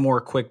take one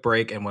more quick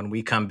break. And when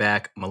we come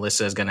back,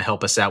 Melissa is going to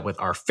help us out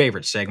with our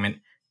favorite segment,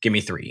 Give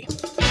Me Three.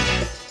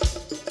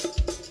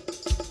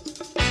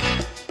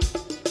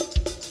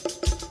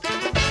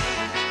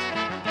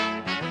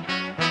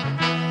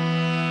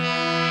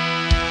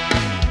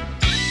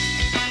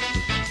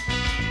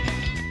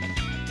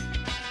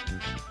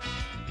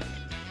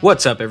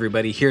 What's up,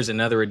 everybody? Here's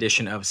another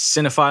edition of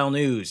Cinephile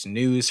News.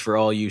 News for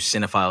all you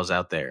cinephiles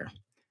out there.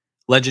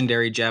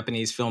 Legendary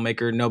Japanese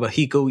filmmaker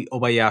Nobuhiko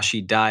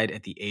Obayashi died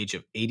at the age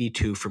of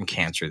 82 from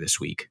cancer this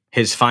week.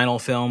 His final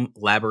film,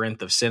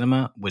 Labyrinth of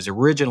Cinema, was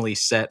originally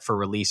set for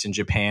release in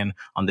Japan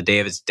on the day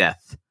of his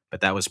death, but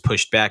that was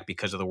pushed back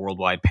because of the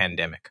worldwide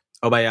pandemic.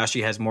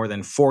 Obayashi has more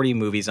than 40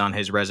 movies on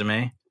his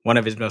resume. One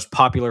of his most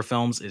popular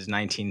films is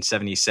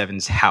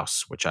 1977's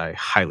House, which I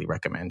highly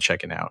recommend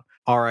checking out.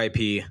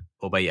 R.I.P.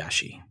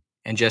 Obayashi.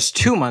 And just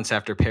 2 months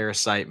after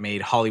Parasite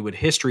made Hollywood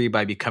history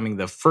by becoming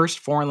the first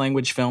foreign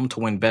language film to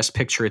win Best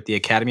Picture at the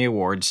Academy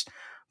Awards,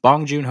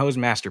 Bong Joon-ho's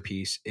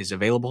masterpiece is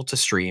available to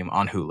stream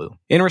on Hulu.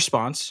 In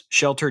response,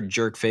 sheltered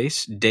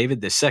jerkface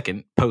David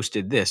II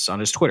posted this on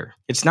his Twitter.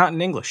 It's not in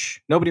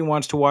English. Nobody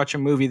wants to watch a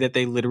movie that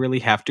they literally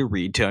have to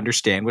read to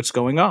understand what's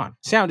going on.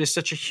 Sound is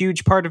such a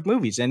huge part of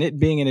movies, and it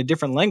being in a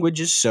different language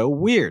is so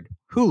weird.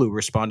 Hulu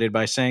responded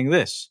by saying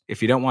this.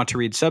 If you don't want to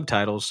read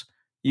subtitles,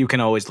 you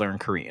can always learn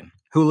Korean.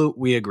 Hulu,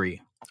 we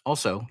agree.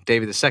 Also,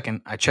 David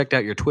II, I checked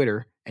out your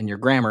Twitter, and your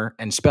grammar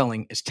and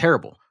spelling is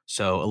terrible.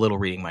 So a little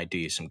reading might do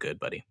you some good,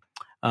 buddy.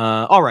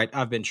 All right,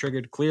 I've been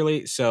triggered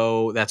clearly,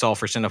 so that's all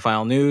for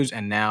Cinephile News,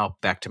 and now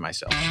back to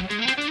myself.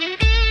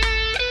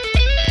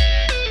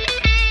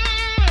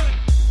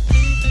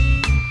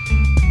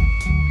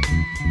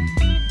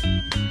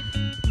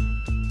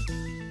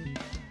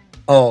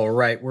 All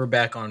right, we're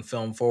back on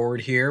Film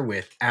Forward here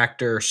with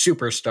actor,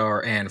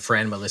 superstar, and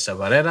friend Melissa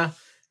Barrera.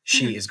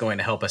 She is going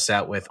to help us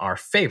out with our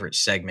favorite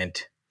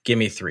segment,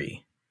 Gimme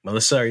 3.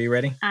 Melissa, are you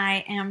ready?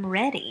 I am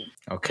ready.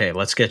 Okay,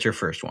 let's get your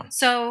first one.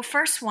 So,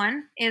 first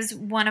one is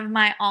one of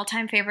my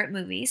all-time favorite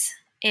movies.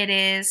 It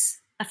is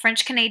a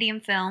French-Canadian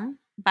film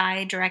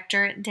by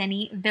director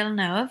Denis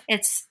Villeneuve.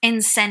 It's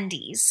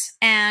Incendies.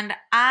 And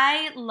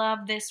I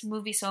love this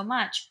movie so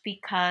much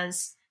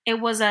because it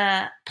was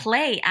a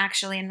play,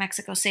 actually, in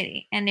Mexico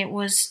City. And it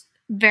was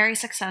very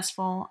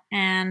successful,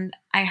 and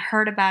I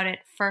heard about it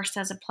first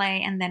as a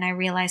play, and then I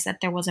realized that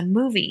there was a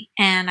movie,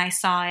 and I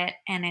saw it,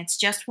 and it's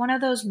just one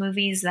of those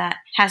movies that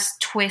has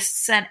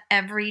twists at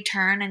every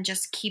turn and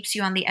just keeps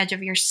you on the edge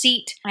of your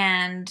seat,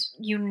 and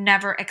you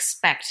never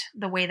expect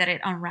the way that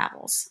it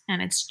unravels.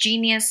 And it's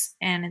genius,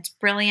 and it's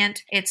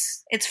brilliant.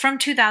 It's from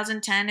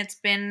 2010. It's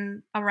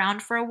been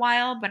around for a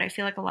while, but I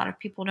feel like a lot of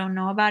people don't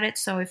know about it,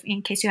 so if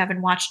in case you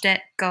haven't watched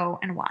it, go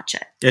and watch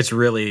it. It's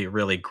really,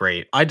 really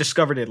great. I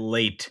discovered it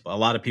late.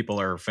 A lot of people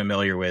are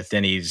familiar with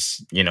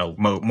Denis,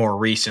 more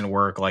recent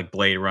work like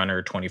Blade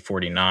Runner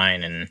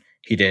 2049, and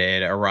he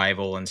did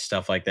Arrival and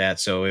stuff like that.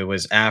 So I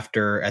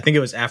think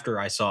it was after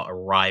I saw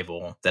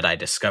Arrival that I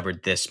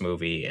discovered this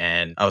movie,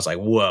 and I was like,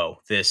 whoa,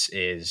 isn't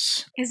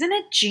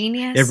it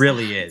genius? It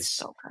really is. It's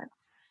so good.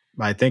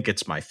 I think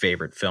it's my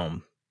favorite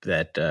film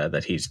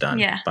that he's done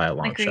by a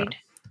long shot.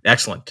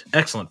 Excellent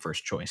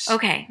first choice.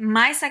 Okay,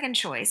 my second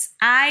choice.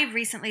 I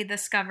recently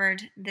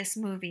discovered this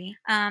movie.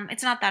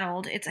 It's not that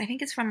old. I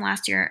think it's from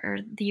last year or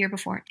the year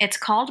before. It's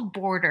called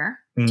Border.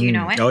 Do you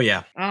know it? Oh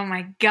yeah. Oh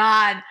my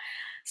God.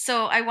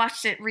 So I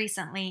watched it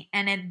recently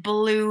and it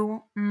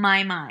blew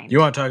my mind. You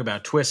want to talk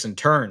about twists and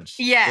turns?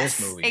 Yes,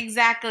 this movie.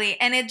 Exactly.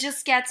 And it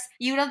just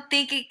you don't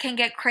think it can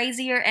get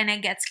crazier, and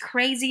it gets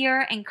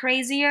crazier and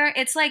crazier.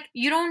 It's like,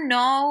 you don't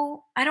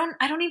know. I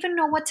don't even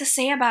know what to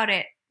say about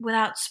it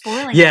without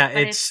spoiling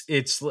it.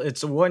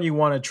 It's one you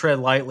want to tread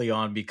lightly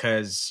on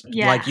because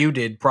like you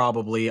did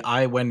probably,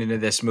 I went into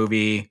this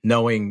movie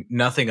knowing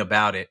nothing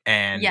about it,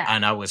 and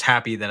I was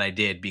happy that I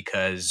did,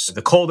 because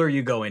the colder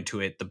you go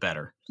into it, the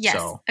better.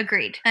 Yes,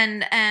 agreed.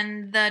 And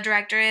the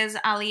director is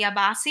Ali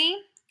Abbasi.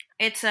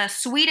 It's a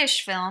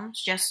Swedish film,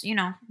 just,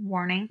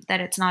 warning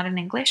that it's not in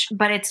English,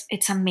 but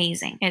it's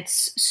amazing.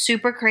 It's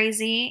super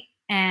crazy.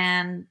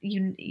 And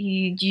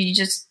you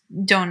just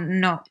don't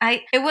know.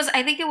 I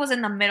think it was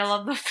in the middle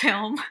of the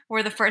film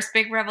where the first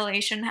big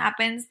revelation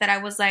happens that I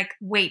was like,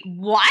 wait,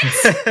 what?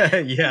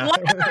 Yeah.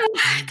 What? I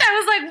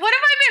was like, what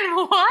have I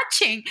been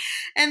watching?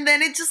 And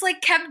then it just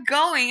kept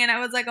going, and I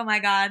was like, oh my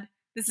God,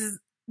 this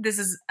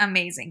is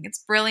amazing. It's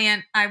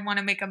brilliant. I want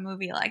to make a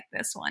movie like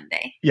this one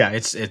day. Yeah,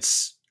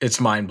 it's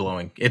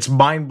mind-blowing. It's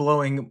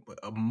mind-blowing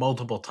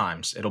multiple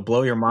times. It'll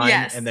blow your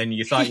mind, and then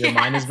you thought your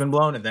mind has been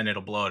blown, and then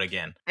it'll blow it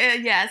again.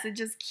 Yes, it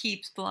just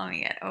keeps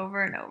blowing it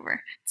over and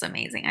over. It's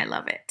amazing. I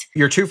love it.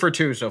 You're 2 for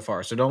 2 so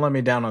far, so don't let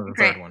me down on the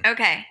third one.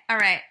 Okay, all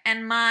right.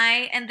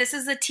 And this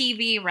is a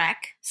TV rec.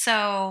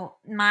 So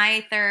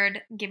my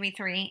third Gimme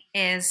 3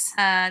 is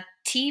a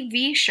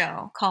TV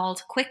show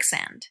called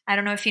Quicksand. I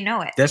don't know if you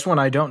know it. This one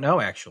I don't know,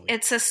 actually.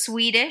 It's a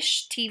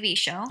Swedish TV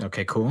show.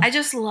 Okay, cool. I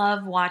just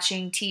love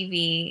watching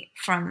TV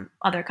from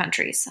other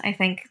countries. I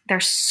think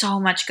there's so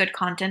much good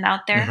content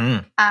out there.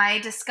 Mm-hmm. I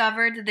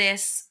discovered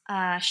this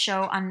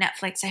show on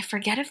Netflix. I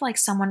forget if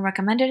someone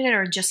recommended it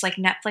or just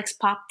Netflix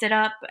popped it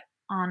up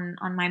on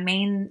my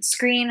main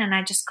screen, and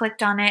I just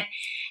clicked on it,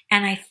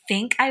 and I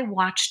think I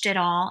watched it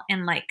all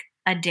in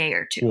a day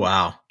or two.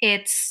 Wow.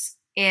 It's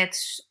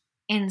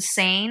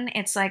insane.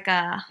 It's like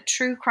a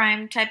true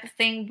crime type of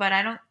thing, but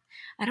I don't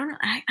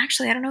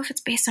know if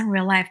it's based on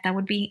real life. That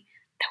would be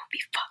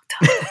fucked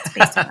up if it's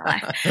based on real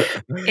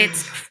life.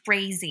 It's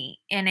crazy,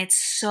 and it's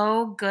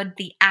so good.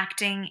 The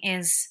acting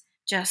is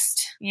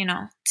just,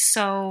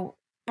 so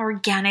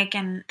organic,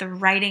 and the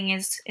writing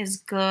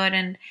is good,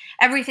 and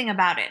everything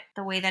about it,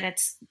 the way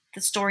that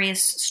the story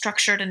is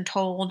structured and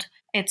told,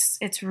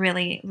 it's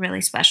really,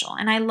 really special.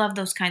 And I love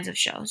those kinds of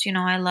shows. You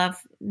know, I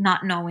love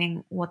not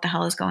knowing what the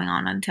hell is going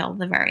on until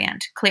the very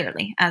end,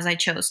 clearly, as I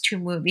chose 2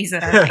 movies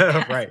that are like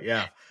that. Right,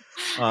 yeah.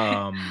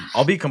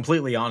 I'll be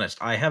completely honest.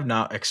 I have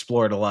not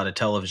explored a lot of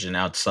television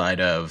outside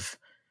of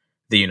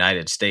the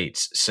United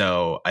States.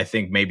 So I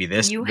think maybe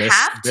this will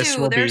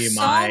be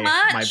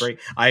my break.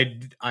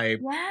 I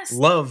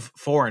love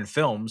foreign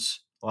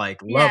films.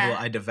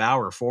 I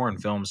devour foreign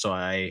films, so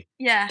I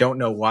don't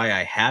know why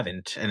I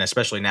haven't. And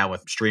especially now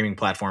with streaming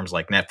platforms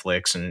like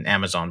Netflix and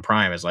Amazon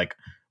Prime is like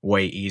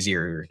way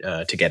easier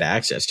to get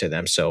access to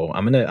them. So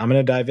I'm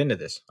gonna dive into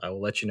this. I will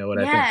let you know what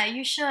I think. Yeah,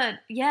 you should.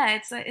 Yeah,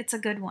 it's a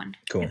good one.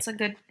 Cool. It's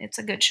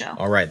a good show.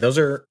 All right, those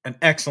are an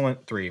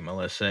excellent 3,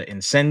 Melissa.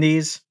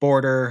 Incendies,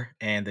 Border,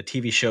 and the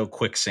TV show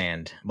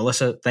Quicksand.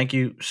 Melissa, thank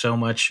you so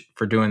much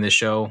for doing this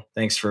show.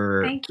 Thanks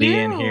for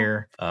being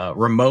here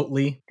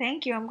remotely.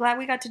 Thank you. I'm glad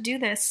we got to do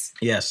this.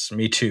 Yes,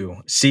 me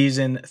too.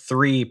 Season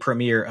 3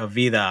 premiere of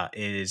Vida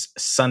is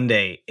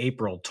Sunday,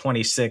 April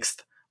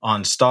 26th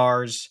on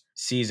Starz.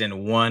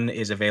 Season 1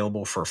 is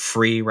available for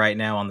free right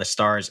now on the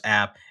Starz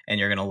app, and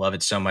you're going to love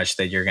it so much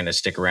that you're going to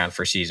stick around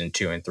for season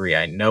 2 and 3.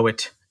 I know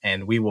it,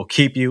 and we will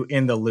keep you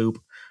in the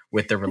loop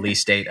with the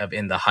release date of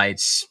In the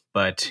Heights.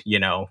 But, you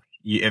know,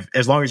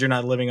 as long as you're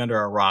not living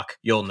under a rock,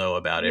 you'll know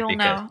about it.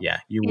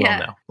 You will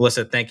know.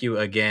 Melissa, thank you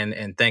again,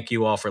 and thank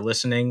you all for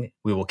listening.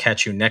 We will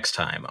catch you next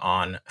time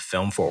on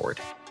Film Forward.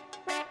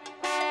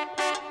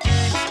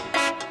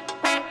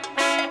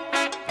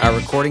 Our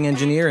recording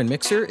engineer and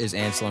mixer is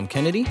Anselm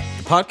Kennedy.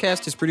 The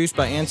podcast is produced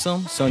by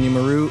Anselm, Sonia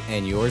Maru,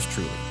 and yours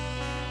truly.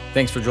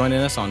 Thanks for joining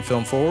us on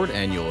Film Forward,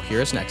 and you'll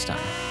hear us next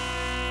time.